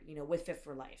are, with Fit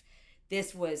for Life.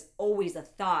 This was always a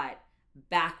thought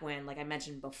back when, like I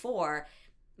mentioned before,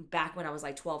 back when I was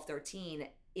like 12, 13,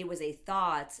 it was a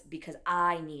thought because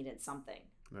I needed something.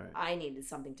 Right. I needed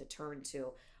something to turn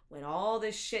to when all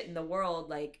this shit in the world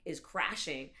like is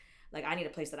crashing. Like I need a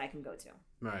place that I can go to.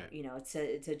 Right.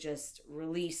 To just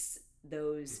release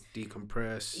those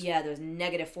decompress, those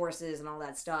negative forces and all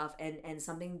that stuff, and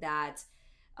something that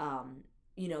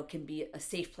can be a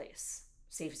safe place,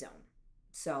 safe zone.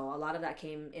 So a lot of that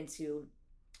came into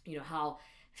how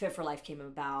Fit for Life came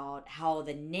about, how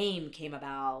the name came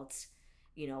about,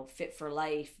 Fit for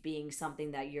Life being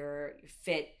something that you're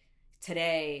fit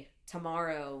today,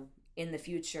 tomorrow, in the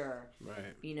future.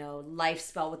 Right. You know, life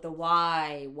spelled with the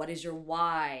Y. What is your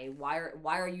why?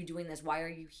 Why are you doing this? Why are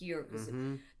you here? Because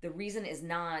the reason is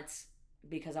not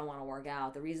because I want to work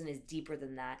out. The reason is deeper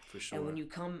than that. For sure. And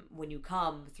when you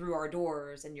come through our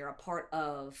doors and you're a part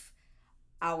of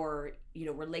our, you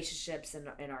know, relationships and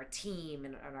our team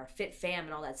and our fit fam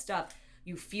and all that stuff,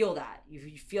 you feel that.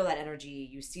 You feel that energy.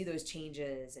 You see those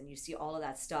changes and you see all of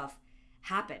that stuff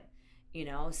happen, you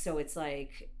know? So it's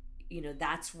like, you know,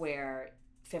 that's where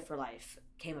Fit for Life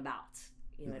came about.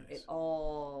 You know, it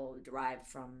all derived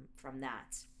from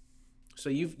that. So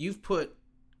you've put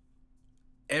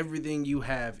everything you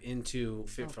have into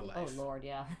Fit for Life. Oh Lord,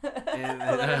 yeah. And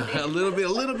a little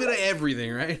bit of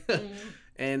everything, right?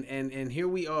 And here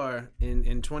we are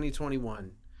in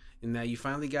 2021, and now you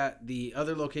finally got the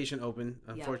other location open.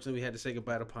 Unfortunately, we had to say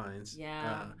goodbye to Pines.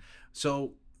 Yeah.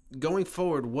 So going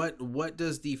forward, what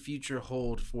does the future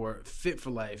hold for Fit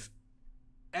for Life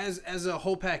as a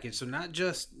whole package? So not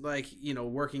just like, you know,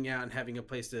 working out and having a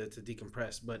place to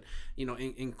decompress, but, you know,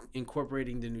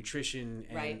 incorporating the nutrition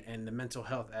and the mental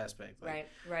health aspect. Like,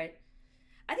 right.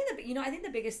 I think the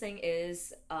biggest thing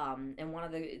is, and one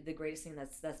of the greatest thing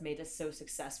that's made us so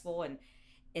successful and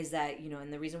is that, you know,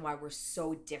 and the reason why we're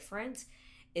so different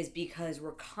is because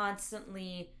we're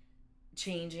constantly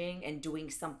changing and doing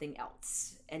something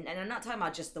else. And I'm not talking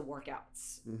about just the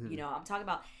workouts. You know, I'm talking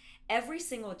about every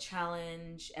single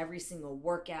challenge, every single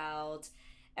workout,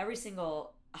 every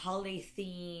single holiday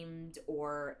themed,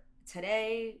 or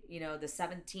today, you know, the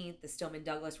 17th, the Stoneman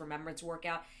Douglas Remembrance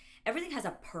Workout, everything has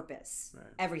a purpose.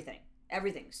 Right.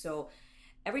 Everything. So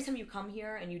every time you come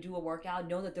here and you do a workout,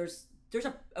 know that there's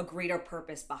a greater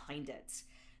purpose behind it.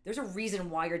 There's a reason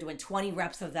why you're doing 20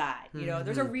 reps of that. You know,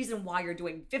 there's a reason why you're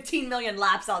doing 15 million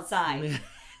laps outside.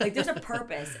 Like, there's a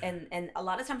purpose. And a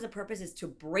lot of times the purpose is to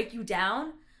break you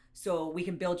down so we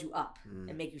can build you up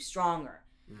and make you stronger.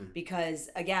 Because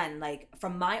again, like,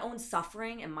 from my own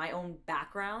suffering and my own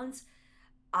backgrounds,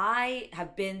 I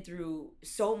have been through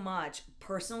so much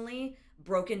personally,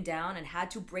 broken down, and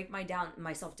had to break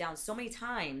myself down so many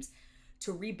times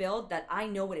to rebuild, that I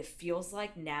know what it feels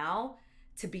like now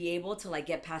to be able to, like,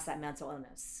 get past that mental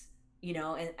illness, you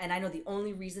know? And I know the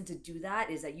only reason to do that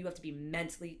is that you have to be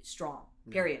mentally strong,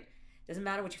 period. Doesn't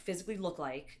matter what you physically look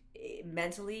like.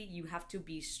 Mentally, you have to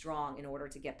be strong in order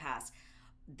to get past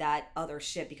that other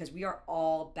shit, because we are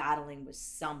all battling with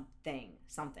something.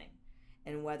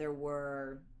 And whether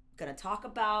we're gonna talk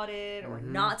about it or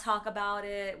not talk about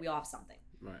it, we all have something.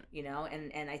 Right. You know,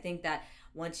 and I think that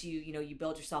once you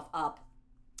build yourself up,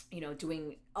 you know,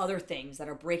 doing other things that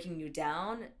are breaking you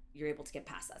down, you're able to get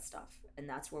past that stuff. And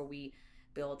that's where we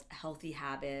build healthy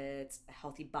habits, a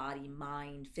healthy body,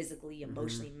 mind, physically,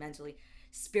 emotionally, mentally,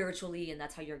 spiritually, and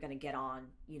that's how you're going to get on,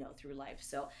 you know, through life.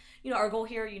 So, you know, our goal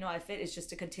here, you know, at Fit is just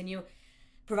to continue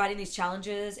providing these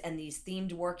challenges and these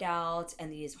themed workouts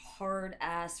and these hard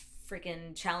ass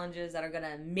freaking challenges that are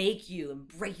gonna make you and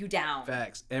break you down.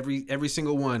 Facts. Every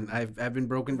single one I've been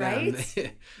broken down.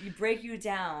 You break you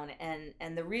down,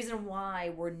 and the reason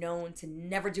why we're known to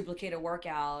never duplicate a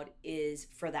workout is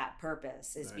for that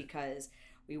purpose. Is because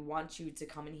we want you to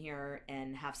come in here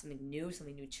and have something new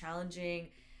challenging.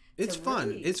 It's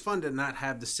fun. It's fun to not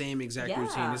have the same exact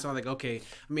routine. It's not like, okay,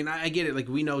 I mean, I get it. Like,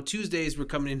 we know Tuesdays we're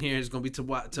coming in here, it's going to be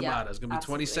Tabata. It's going to be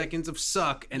 20 seconds of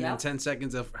suck and then 10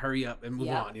 seconds of hurry up and move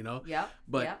on, you know?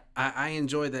 But I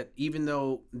enjoy that, even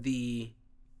though the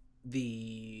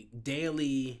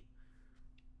daily,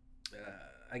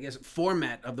 I guess,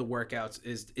 format of the workouts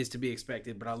is to be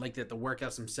expected. But I like that the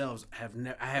workouts themselves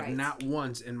I have not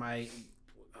once in my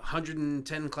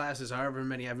 110 classes, however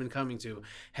many I've been coming to,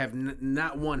 have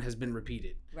not one has been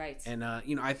repeated. Right. And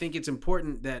you know, I think it's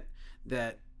important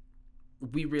that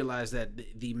we realize that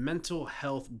the mental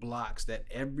health blocks that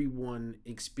everyone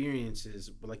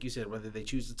experiences, like you said, whether they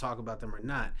choose to talk about them or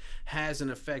not, has an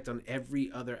effect on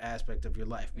every other aspect of your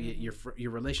life, be it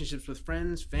your relationships with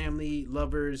friends, family,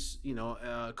 lovers, you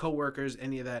know, coworkers,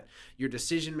 any of that. Your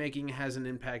decision making has an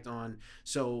impact on.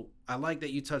 So I like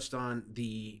that you touched on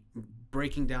the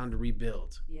breaking down to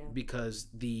rebuild, because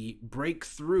the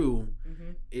breakthrough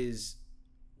is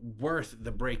worth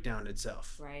the breakdown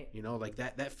itself. Right. You know, like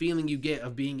that feeling you get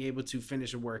of being able to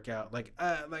finish a workout. Like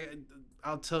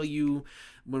I'll tell you,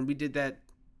 when we did that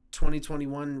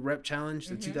 2021 rep challenge,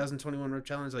 the 2021 rep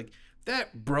challenge, like,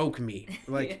 that broke me.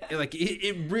 Like, like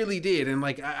it really did. And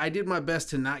like, I did my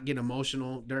best to not get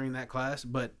emotional during that class,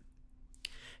 but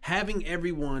having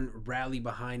everyone rally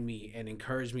behind me and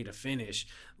encourage me to finish,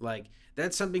 like,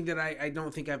 that's something that I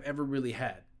don't think I've ever really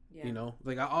had. Yeah. You know,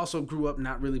 like, I also grew up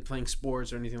not really playing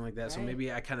sports or anything like that. Right. So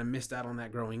maybe I kind of missed out on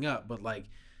that growing up. But like,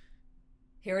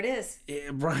 Here it is.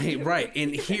 Right.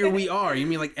 And here we are. You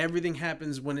mean like everything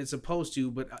happens when it's supposed to,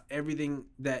 but everything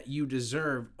that you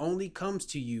deserve only comes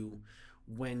to you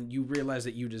when you realize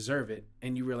that you deserve it,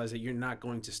 and you realize that you're not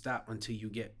going to stop until you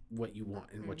get what you want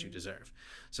and what you deserve.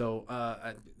 So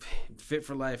Fit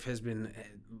for Life has been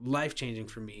life-changing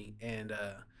for me, and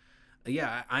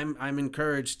I'm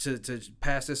encouraged to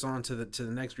pass this on to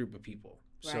the next group of people.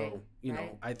 Right. So, you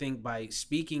know, I think by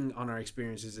speaking on our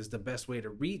experiences is the best way to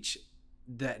reach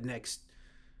that next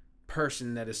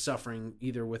person that is suffering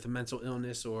either with a mental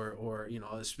illness or you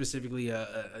know, specifically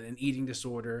an eating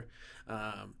disorder.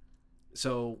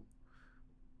 So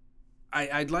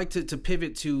I'd like to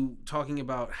pivot to talking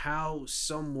about how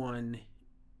someone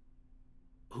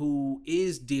who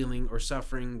is dealing or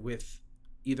suffering with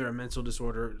either a mental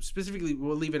disorder, specifically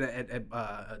we'll leave it at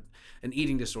an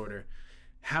eating disorder,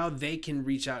 how they can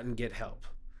reach out and get help.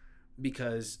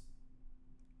 Because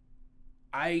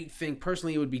I think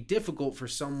personally it would be difficult for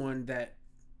someone that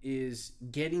is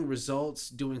getting results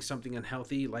doing something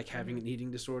unhealthy, like having an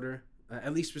eating disorder,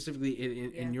 at least specifically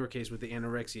in your case with the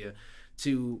anorexia,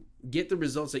 to get the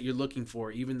results that you're looking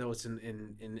for, even though it's in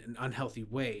an unhealthy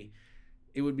way.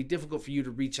 It would be difficult for you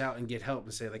to reach out and get help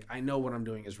and say, like, I know what I'm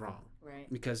doing is wrong.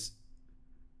 Right. Because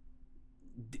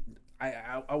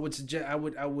I would suggest, I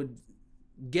would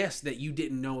guess that you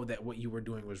didn't know that what you were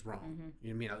doing was wrong.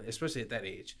 You know what I mean? Especially at that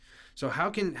age. So how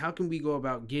can we go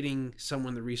about getting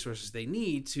someone the resources they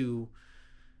need to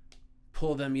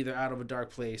pull them either out of a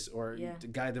dark place or to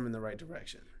guide them in the right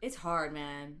direction? It's hard,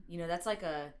 man. You know, that's like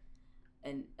a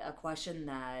question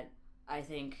that I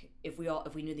think if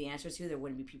we knew the answer to, there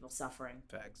wouldn't be people suffering.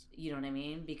 Facts. You know what I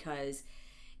mean? Because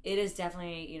it is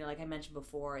definitely, you know, like I mentioned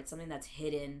before, it's something that's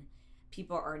hidden.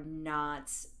 People are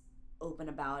not open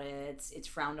about it. It's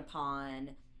frowned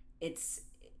upon. It's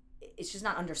just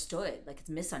not understood. Like, it's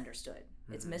misunderstood.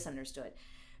 It's misunderstood.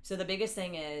 So the biggest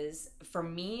thing is, for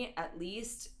me at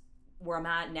least, where I'm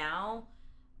at now,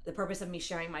 the purpose of me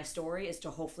sharing my story is to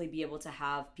hopefully be able to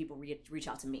have people reach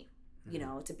out to me, you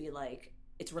know, to be like,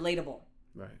 it's relatable.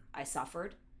 Right. I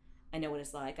suffered. I know what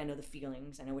it's like. I know the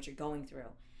feelings. I know what you're going through.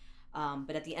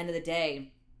 But at the end of the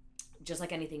day, just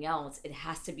like anything else, it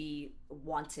has to be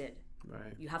wanted.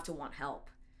 Right. You have to want help.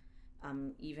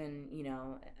 Even, you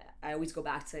know, I always go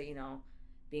back to, you know,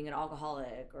 being an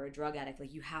alcoholic or a drug addict.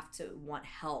 Like, you have to want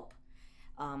help.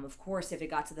 Of course, if it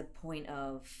got to the point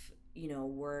of, you know,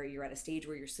 where you're at a stage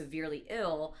where you're severely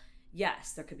ill,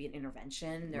 yes, there could be an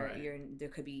intervention. There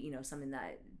could be, you know, something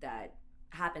that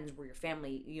happens where your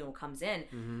family, you know, comes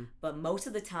in. But most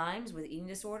of the times with eating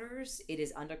disorders, it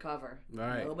is undercover.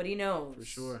 Right. Nobody knows. For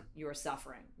sure. You are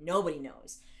suffering. Nobody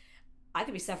knows. I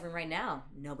could be suffering right now.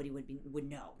 Nobody would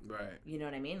know. Right. You know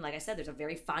what I mean? Like I said, there's a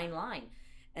very fine line.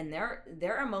 And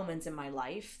there are moments in my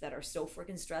life that are so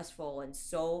freaking stressful and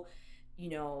so, you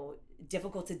know,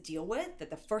 difficult to deal with, that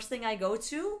the first thing I go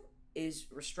to is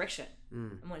restriction.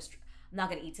 I'm not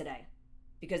going to eat today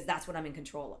because that's what I'm in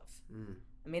control of.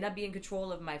 I may not be in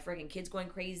control of my freaking kids going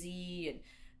crazy and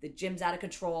the gym's out of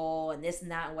control and this and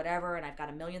that and whatever, and I've got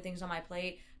a million things on my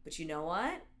plate. But you know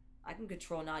what? I can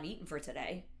control not eating for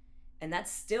today. And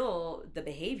that's still the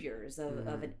behaviors of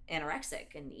an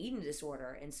anorexic and eating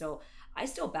disorder. And so I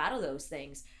still battle those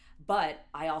things, but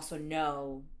I also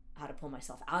know how to pull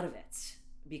myself out of it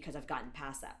because I've gotten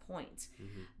past that point.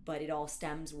 But it all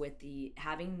stems with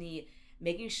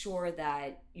making sure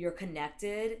that you're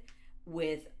connected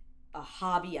with a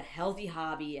hobby, a healthy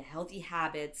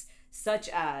habits, such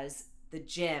as the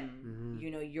gym,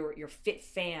 you know, your fit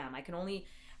fam. I can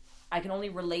only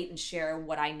relate and share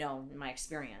what I know in my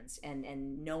experience and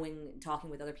talking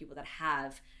with other people that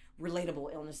have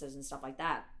relatable illnesses and stuff like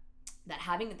that, that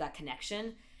having that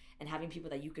connection and having people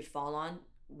that you could fall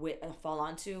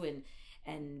onto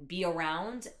and be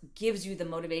around gives you the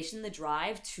motivation, the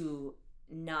drive to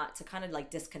not to kind of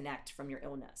like disconnect from your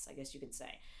illness, I guess you could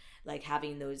say. Like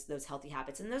having those healthy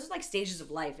habits. And those are like stages of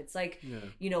life. It's like,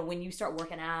 you know, when you start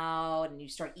working out and you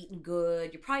start eating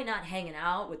good, you're probably not hanging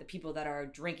out with the people that are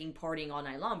drinking, partying all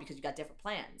night long because you got different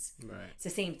plans. Right. It's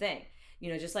the same thing.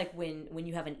 You know, just like when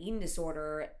you have an eating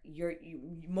disorder,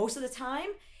 you most of the time,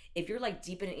 if you're like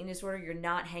deep in an eating disorder, you're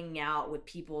not hanging out with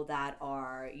people that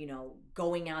are, you know,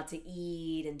 going out to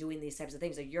eat and doing these types of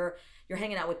things. Like you're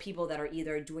hanging out with people that are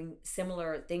either doing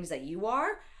similar things that you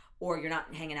are, or you're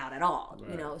not hanging out at all,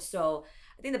 you know? So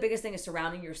I think the biggest thing is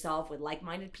surrounding yourself with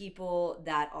like-minded people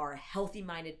that are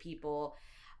healthy-minded people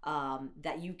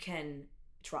that you can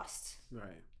trust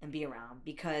and be around,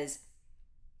 because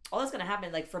all that's going to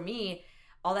happen, like for me,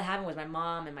 all that happened was my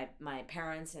mom and my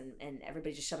parents and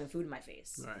everybody just shoving food in my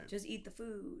face. Right. Just eat the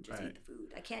food. Just eat the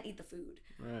food. I can't eat the food.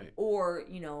 Right. Or,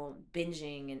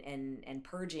 binging and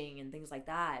purging and things like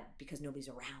that because nobody's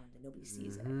around and nobody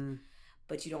sees it.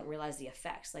 But you don't realize the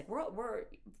effects. Like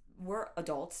we're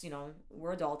adults,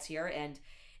 we're adults here, and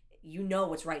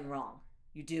what's right and wrong.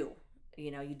 You do.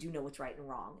 You do know what's right and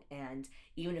wrong. And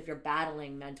even if you're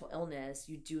battling mental illness,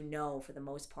 you do know for the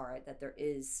most part that there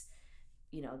is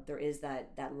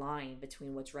that line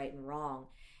between what's right and wrong,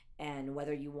 and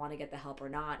whether you want to get the help or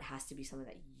not has to be something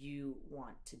that you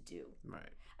want to do. Right.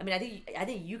 I mean, I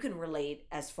think you can relate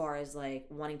as far as like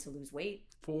wanting to lose weight.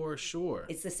 For sure.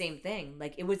 It's the same thing.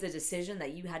 Like it was a decision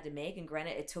that you had to make, and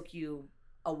granted, it took you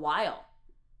a while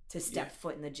to step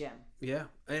foot in the gym. Yeah,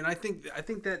 and I think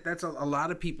that's a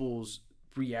lot of people's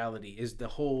reality is the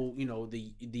whole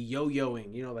the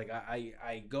yo-yoing. Like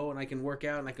I go and I can work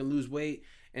out and I can lose weight,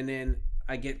 and then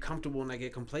I get comfortable and I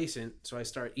get complacent, so I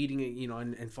start eating it,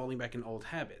 and falling back in old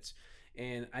habits.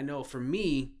 And I know for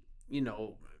me,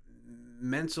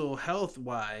 mental health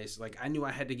wise, like I knew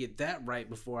I had to get that right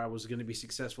before I was going to be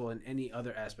successful in any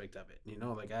other aspect of it.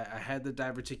 Like I had the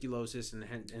diverticulosis and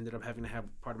ended up having to have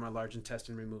part of my large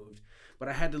intestine removed, but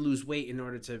I had to lose weight in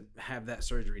order to have that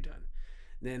surgery done.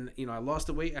 Then, I lost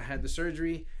the weight, I had the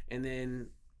surgery, and then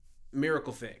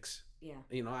miracle fix. Yeah.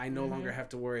 I no longer have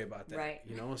to worry about that. Right.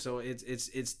 So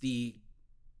it's the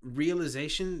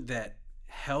realization that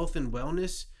health and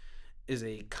wellness is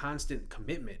a constant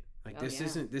commitment. Like this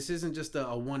isn't just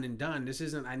a one and done. This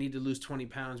isn't I need to lose 20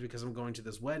 pounds because I'm going to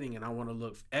this wedding and I want to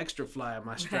look extra fly in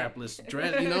my strapless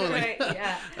dress. Like, right,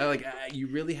 yeah. Like you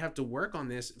really have to work on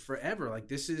this forever. Like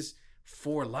this is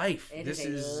for life. This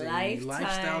is a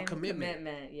lifestyle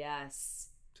commitment. Yes.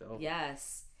 So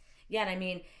yes. Yeah, and I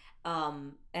mean,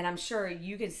 and I'm sure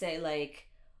you could say like,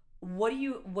 what do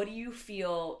you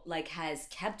feel like has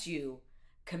kept you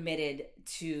committed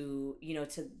to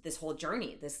to this whole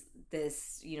journey, this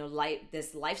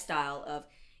lifestyle of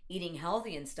eating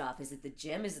healthy and stuff? Is it the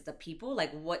gym? Is it the people?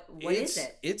 Like what is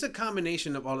it? It's a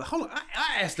combination of all the. Hold on,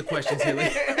 I asked the questions here.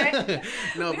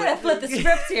 No, we gotta flip the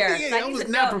script here. I was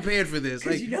not prepared for this.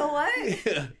 Like, you know what?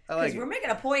 Yeah, I like it. We're making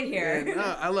a point here. Yeah,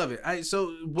 no, I love it.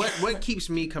 So what keeps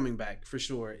me coming back for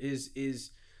sure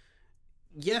is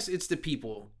yes, it's the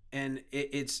people, and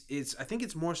it's I think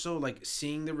it's more so like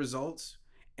seeing the results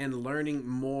and learning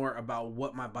more about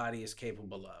what my body is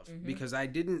capable of. Because I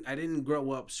didn't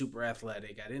grow up super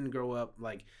athletic. I didn't grow up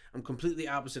like I'm completely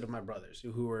opposite of my brothers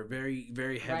who are very,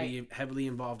 very heavily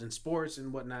involved in sports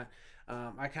and whatnot.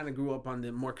 I kind of grew up on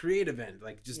the more creative end,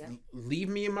 like just leave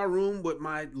me in my room with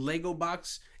my Lego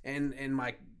box and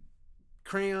my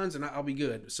crayons and I'll be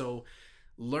good. So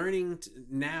learning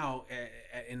now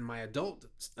in my adult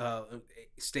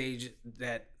stage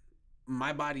that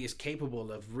my body is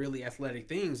capable of really athletic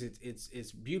things,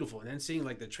 it's beautiful. And then seeing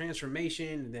like the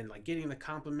transformation and then like getting the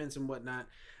compliments and whatnot,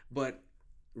 but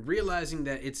realizing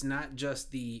that it's not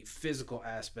just the physical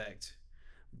aspect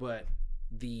but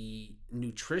the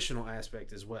nutritional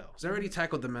aspect as well. So I already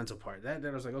tackled the mental part. That I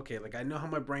was like, okay, like I know how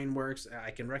my brain works,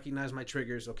 I can recognize my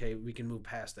triggers. Okay, we can move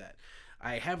past that.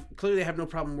 I have no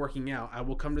problem working out. I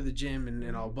will come to the gym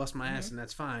and I'll bust my ass and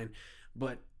that's fine.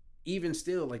 But even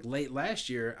still, like late last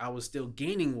year, I was still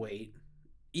gaining weight,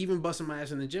 even busting my ass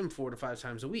in the gym 4 to 5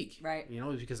 times a week. Right.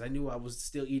 Because I knew I was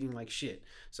still eating like shit.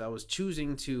 So I was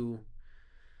choosing to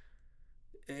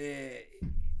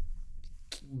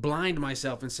blind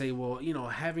myself and say, well,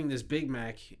 having this Big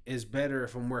Mac is better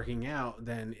if I'm working out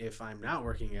than if I'm not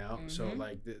working out. So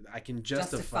like I can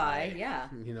justify yeah.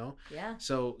 Yeah.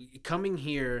 So coming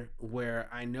here where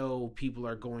I know people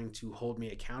are going to hold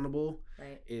me accountable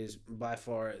is by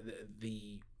far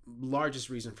the largest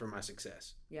reason for my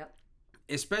success. Yep.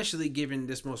 Especially given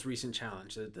this most recent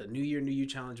challenge, the New Year, New You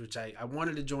challenge, which I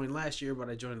wanted to join last year, but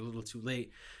I joined a little too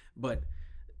late. But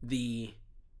the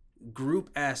group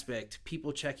aspect,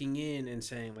 people checking in and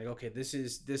saying like, okay, this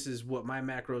is what my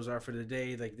macros are for the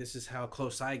day, like this is how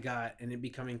close I got, and it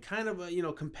becoming kind of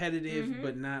a competitive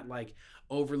but not like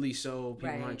overly so,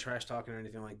 people aren't trash talking or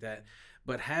anything like that,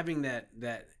 but having that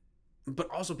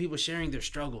but also people sharing their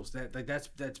struggles,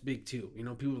 that's big too.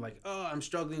 People are like, oh, I'm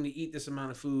struggling to eat this amount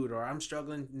of food, or I'm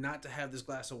struggling not to have this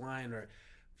glass of wine, or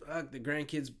the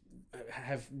grandkids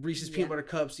have Reese's peanut butter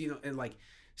cups, and like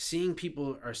seeing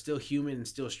people are still human and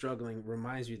still struggling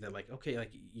reminds you that like, okay,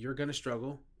 like you're going to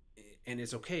struggle and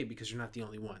it's okay because you're not the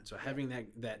only one. So having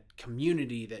that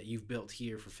community that you've built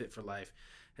here for Fit for Life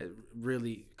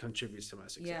really contributes to my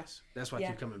success. Yeah. That's why I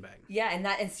keep coming back. Yeah. And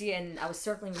I was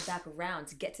circling back around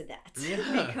to get to that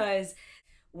because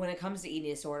when it comes to eating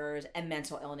disorders and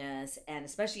mental illness, and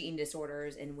especially eating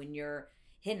disorders, and when you're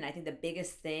hidden. I think the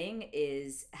biggest thing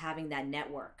is having that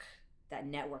network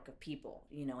of people,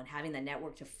 you know, and having that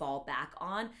network to fall back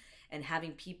on, and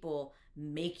having people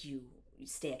make you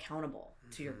stay accountable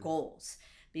to your goals.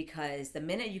 Because the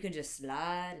minute you can just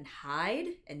slide and hide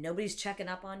and nobody's checking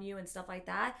up on you and stuff like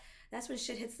that, that's when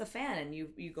shit hits the fan, and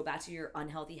you go back to your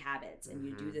unhealthy habits and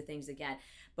you do the things again.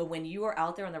 But when you are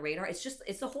out there on the radar,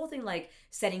 it's the whole thing, like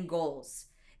setting goals.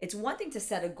 It's one thing to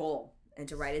set a goal and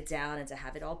to write it down and to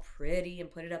have it all pretty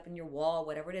and put it up in your wall,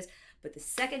 whatever it is. But the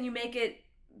second you make it,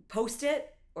 post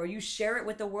it, or you share it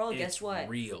with the world, guess what?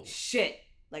 Real. Shit.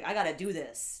 Like, I got to do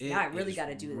this. Now I really got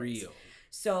to do this.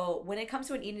 So when it comes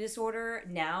to an eating disorder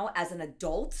now, as an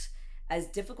adult, as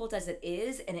difficult as it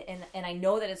is, and I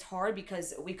know that it's hard,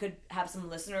 because we could have some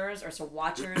listeners or some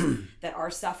watchers that are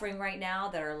suffering right now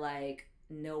that are like,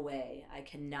 no way, I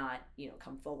cannot, you know,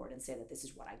 come forward and say that this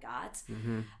is what I got.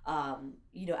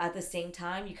 You know, at the same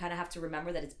time, you kind of have to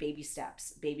remember that it's baby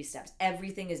steps.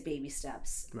 Everything is baby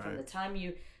steps. Right. From the time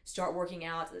you start working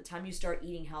out to the time you start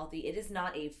eating healthy, it is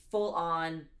not a full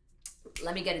on,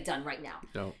 let me get it done right now.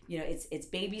 No. You know, it's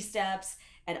baby steps,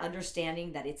 and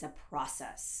understanding that it's a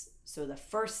process. So the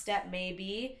first step may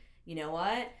be, you know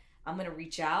what, I'm going to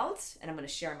reach out and I'm going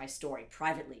to share my story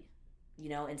privately, you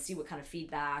know, and see what kind of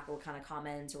feedback or what kind of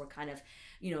comments or what kind of,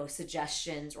 you know,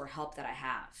 suggestions or help that I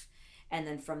have. And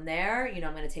then from there, you know,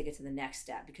 I'm going to take it to the next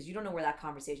step, because you don't know where that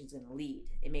conversation is going to lead.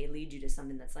 It may lead you to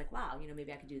something that's like, wow, you know,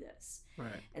 maybe I could do this.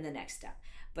 Right. And the next step.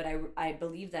 But I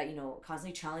believe that, you know,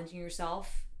 constantly challenging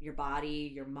yourself, your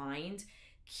body, your mind,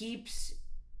 keeps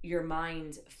your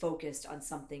mind focused on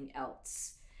something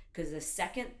else. Because the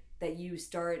second that you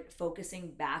start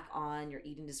focusing back on your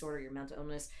eating disorder, your mental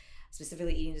illness,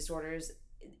 specifically eating disorders,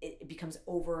 it becomes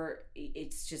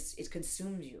it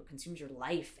consumes your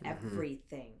life,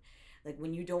 everything. Like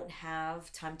when you don't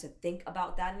have time to think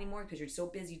about that anymore because you're so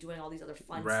busy doing all these other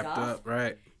fun Wrapped stuff. Up,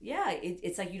 right. Yeah,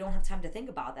 it's like you don't have time to think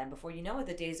about that. And before you know it,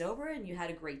 the day's over and you had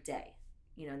a great day.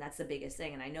 You know, and that's the biggest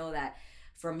thing. And I know that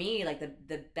for me, like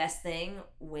the best thing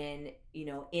when, you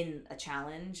know, in a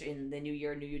challenge, in the New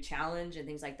Year challenge and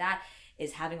things like that,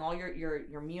 is having all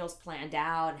your meals planned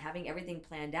out and having everything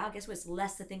planned out. Guess what? It's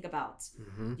less to think about.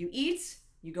 Mm-hmm. You eat,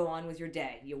 you go on with your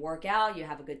day. You work out, you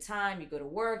have a good time, you go to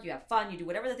work, you have fun, you do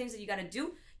whatever the things that you got to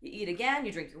do. You eat again,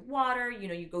 you drink your water, you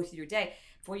know, you go through your day.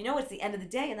 Before you know it, it's the end of the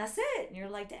day and that's it. And you're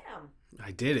like, damn.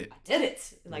 I did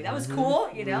it. Like, that was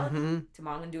cool, you know. Mm-hmm.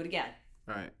 Tomorrow I'm going to do it again.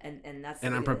 Right. And that's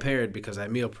and I'm prepared because I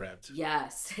meal prepped.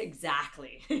 Yes,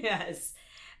 exactly. Yes.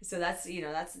 So that's, you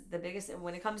know, that's the biggest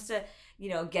when it comes to, you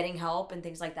know, getting help and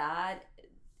things like that.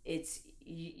 It's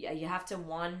you have to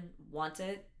want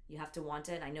it. You have to want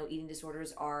it. And I know eating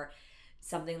disorders are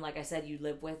something, like I said, you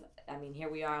live with. I mean, here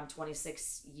we are, I'm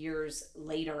 26 years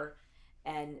later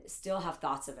and still have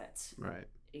thoughts of it. Right.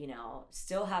 You know,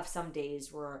 still have some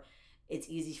days where it's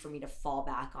easy for me to fall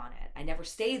back on it. I never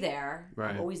stay there. Right.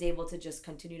 I'm always able to just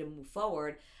continue to move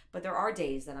forward. But there are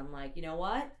days that I'm like, you know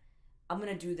what? I'm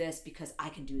going to do this because I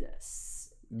can do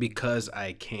this. Because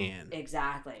I can.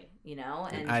 Exactly. You know?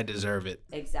 And I deserve it.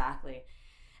 Exactly.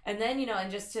 And then, you know, and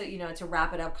just to, you know, to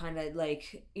wrap it up, kind of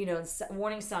like, you know,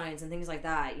 warning signs and things like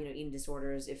that, you know, eating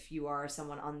disorders, if you are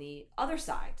someone on the other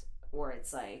side, where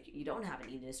it's like, you don't have an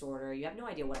eating disorder, you have no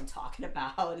idea what I'm talking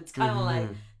about. It's kind of like,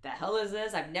 the hell is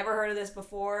this? I've never heard of this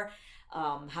before.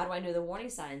 How do I know the warning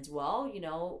signs? Well, you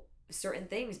know, certain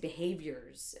things,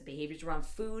 behaviors around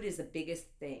food is the biggest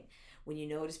thing. When you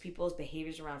notice people's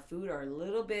behaviors around food are a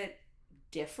little bit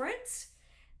different,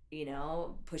 you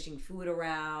know, pushing food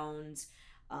around,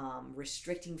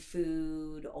 restricting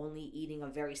food, only eating a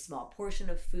very small portion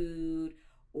of food,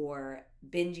 or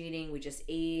binge eating. We just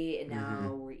ate and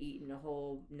now we're eating a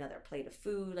whole another plate of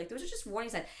food. Like, those are just warning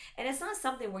signs. And it's not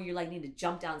something where you like need to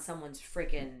jump down someone's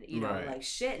freaking, you know, like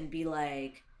shit and be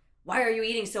like, why are you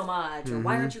eating so much? Or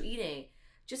why aren't you eating?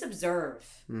 Just observe.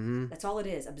 That's all it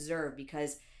is. Observe.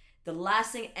 Because the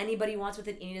last thing anybody wants with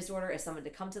an eating disorder is someone to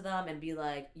come to them and be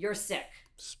like, you're sick.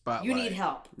 Spotlight. You need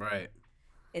help. Right.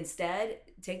 Instead,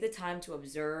 take the time to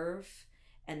observe.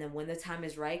 And then when the time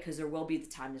is right, because there will be the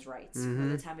time is right.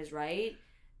 When the time is right,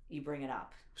 you bring it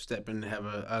up. Step in and have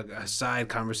a side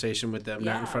conversation with them,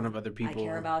 not in front of other people. I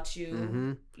care about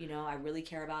you. You know, I really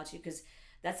care about you. Because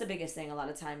that's the biggest thing. A lot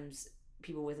of times,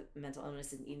 people with mental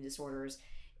illness and eating disorders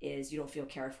is you don't feel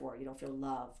cared for. You don't feel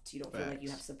loved. You don't feel like you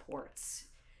have supports.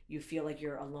 You feel like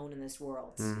you're alone in this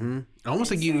world.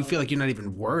 Almost like you feel like you're not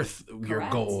even worth your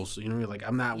goals. You know, you're like,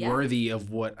 I'm not worthy of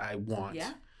what I want.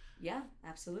 Yeah,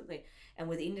 absolutely. And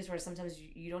with eating disorder, sometimes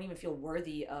you don't even feel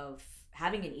worthy of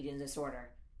having an eating disorder.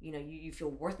 You know, you feel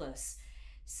worthless.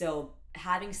 So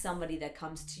having somebody that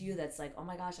comes to you that's like, oh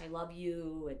my gosh, I love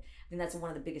you. And I think that's one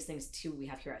of the biggest things too we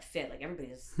have here at Fit. Like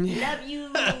everybody's love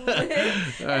you.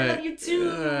 I love you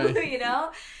too. You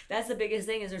know, that's the biggest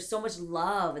thing is there's so much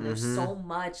love and there's so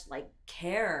much like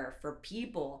care for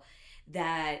people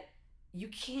that you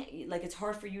can't, like, it's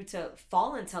hard for you to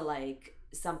fall into like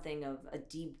something of a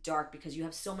deep dark because you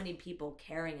have so many people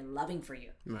caring and loving for you.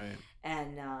 Right.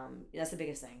 And that's the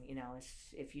biggest thing, you know,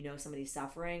 if you know somebody's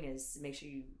suffering, is make sure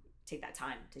you take that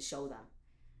time to show them,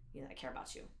 you know, I care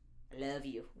about you. I love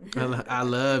you. I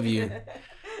love you.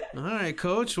 All right,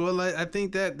 Coach. Well, I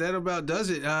think that about does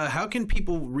it. How can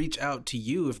people reach out to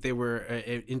you if they were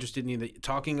interested in either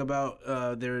talking about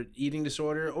their eating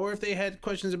disorder or if they had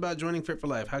questions about joining Fit for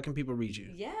Life? How can people reach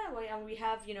you? Yeah, well, we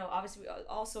have, you know, obviously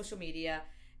all social media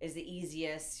is the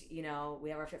easiest. You know, we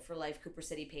have our Fit for Life Cooper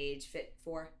City page, Fit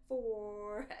for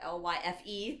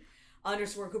LYFE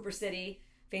 _ Cooper City,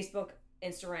 Facebook,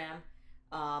 Instagram.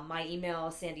 My email,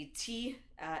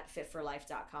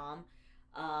 sandyt@fitforlife.com.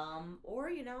 Or,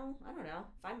 you know, I don't know,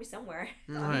 find me somewhere.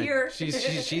 I'm here.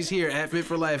 She's here at Fit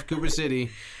for Life, Cooper City.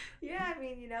 Yeah, I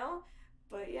mean, you know,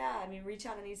 but yeah, I mean, reach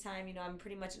out anytime. You know, I'm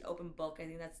pretty much an open book. I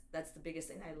think that's the biggest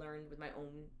thing I learned with my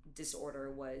own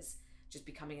disorder was just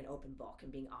becoming an open book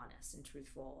and being honest and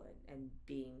truthful and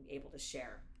being able to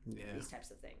share these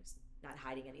types of things, not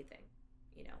hiding anything,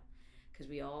 you know, because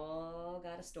we all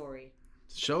got a story.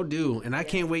 Sure do, and I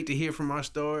can't wait to hear from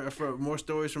for more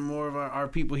stories from more of our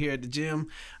people here at the gym.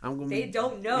 They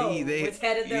don't know what's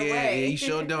headed their way. Yeah, you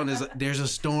sure don't. There's a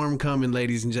storm coming,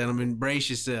 ladies and gentlemen. Brace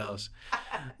yourselves.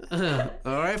 All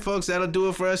right, folks, that'll do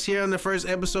it for us here on the first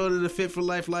episode of the Fit for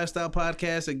Life Lifestyle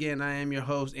Podcast. Again, I am your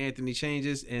host, Anthony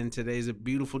Changes, and today's a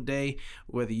beautiful day,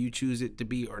 whether you choose it to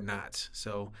be or not.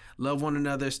 So love one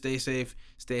another, stay safe,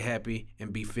 stay happy,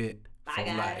 and be fit for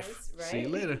life. Right? See you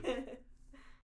later.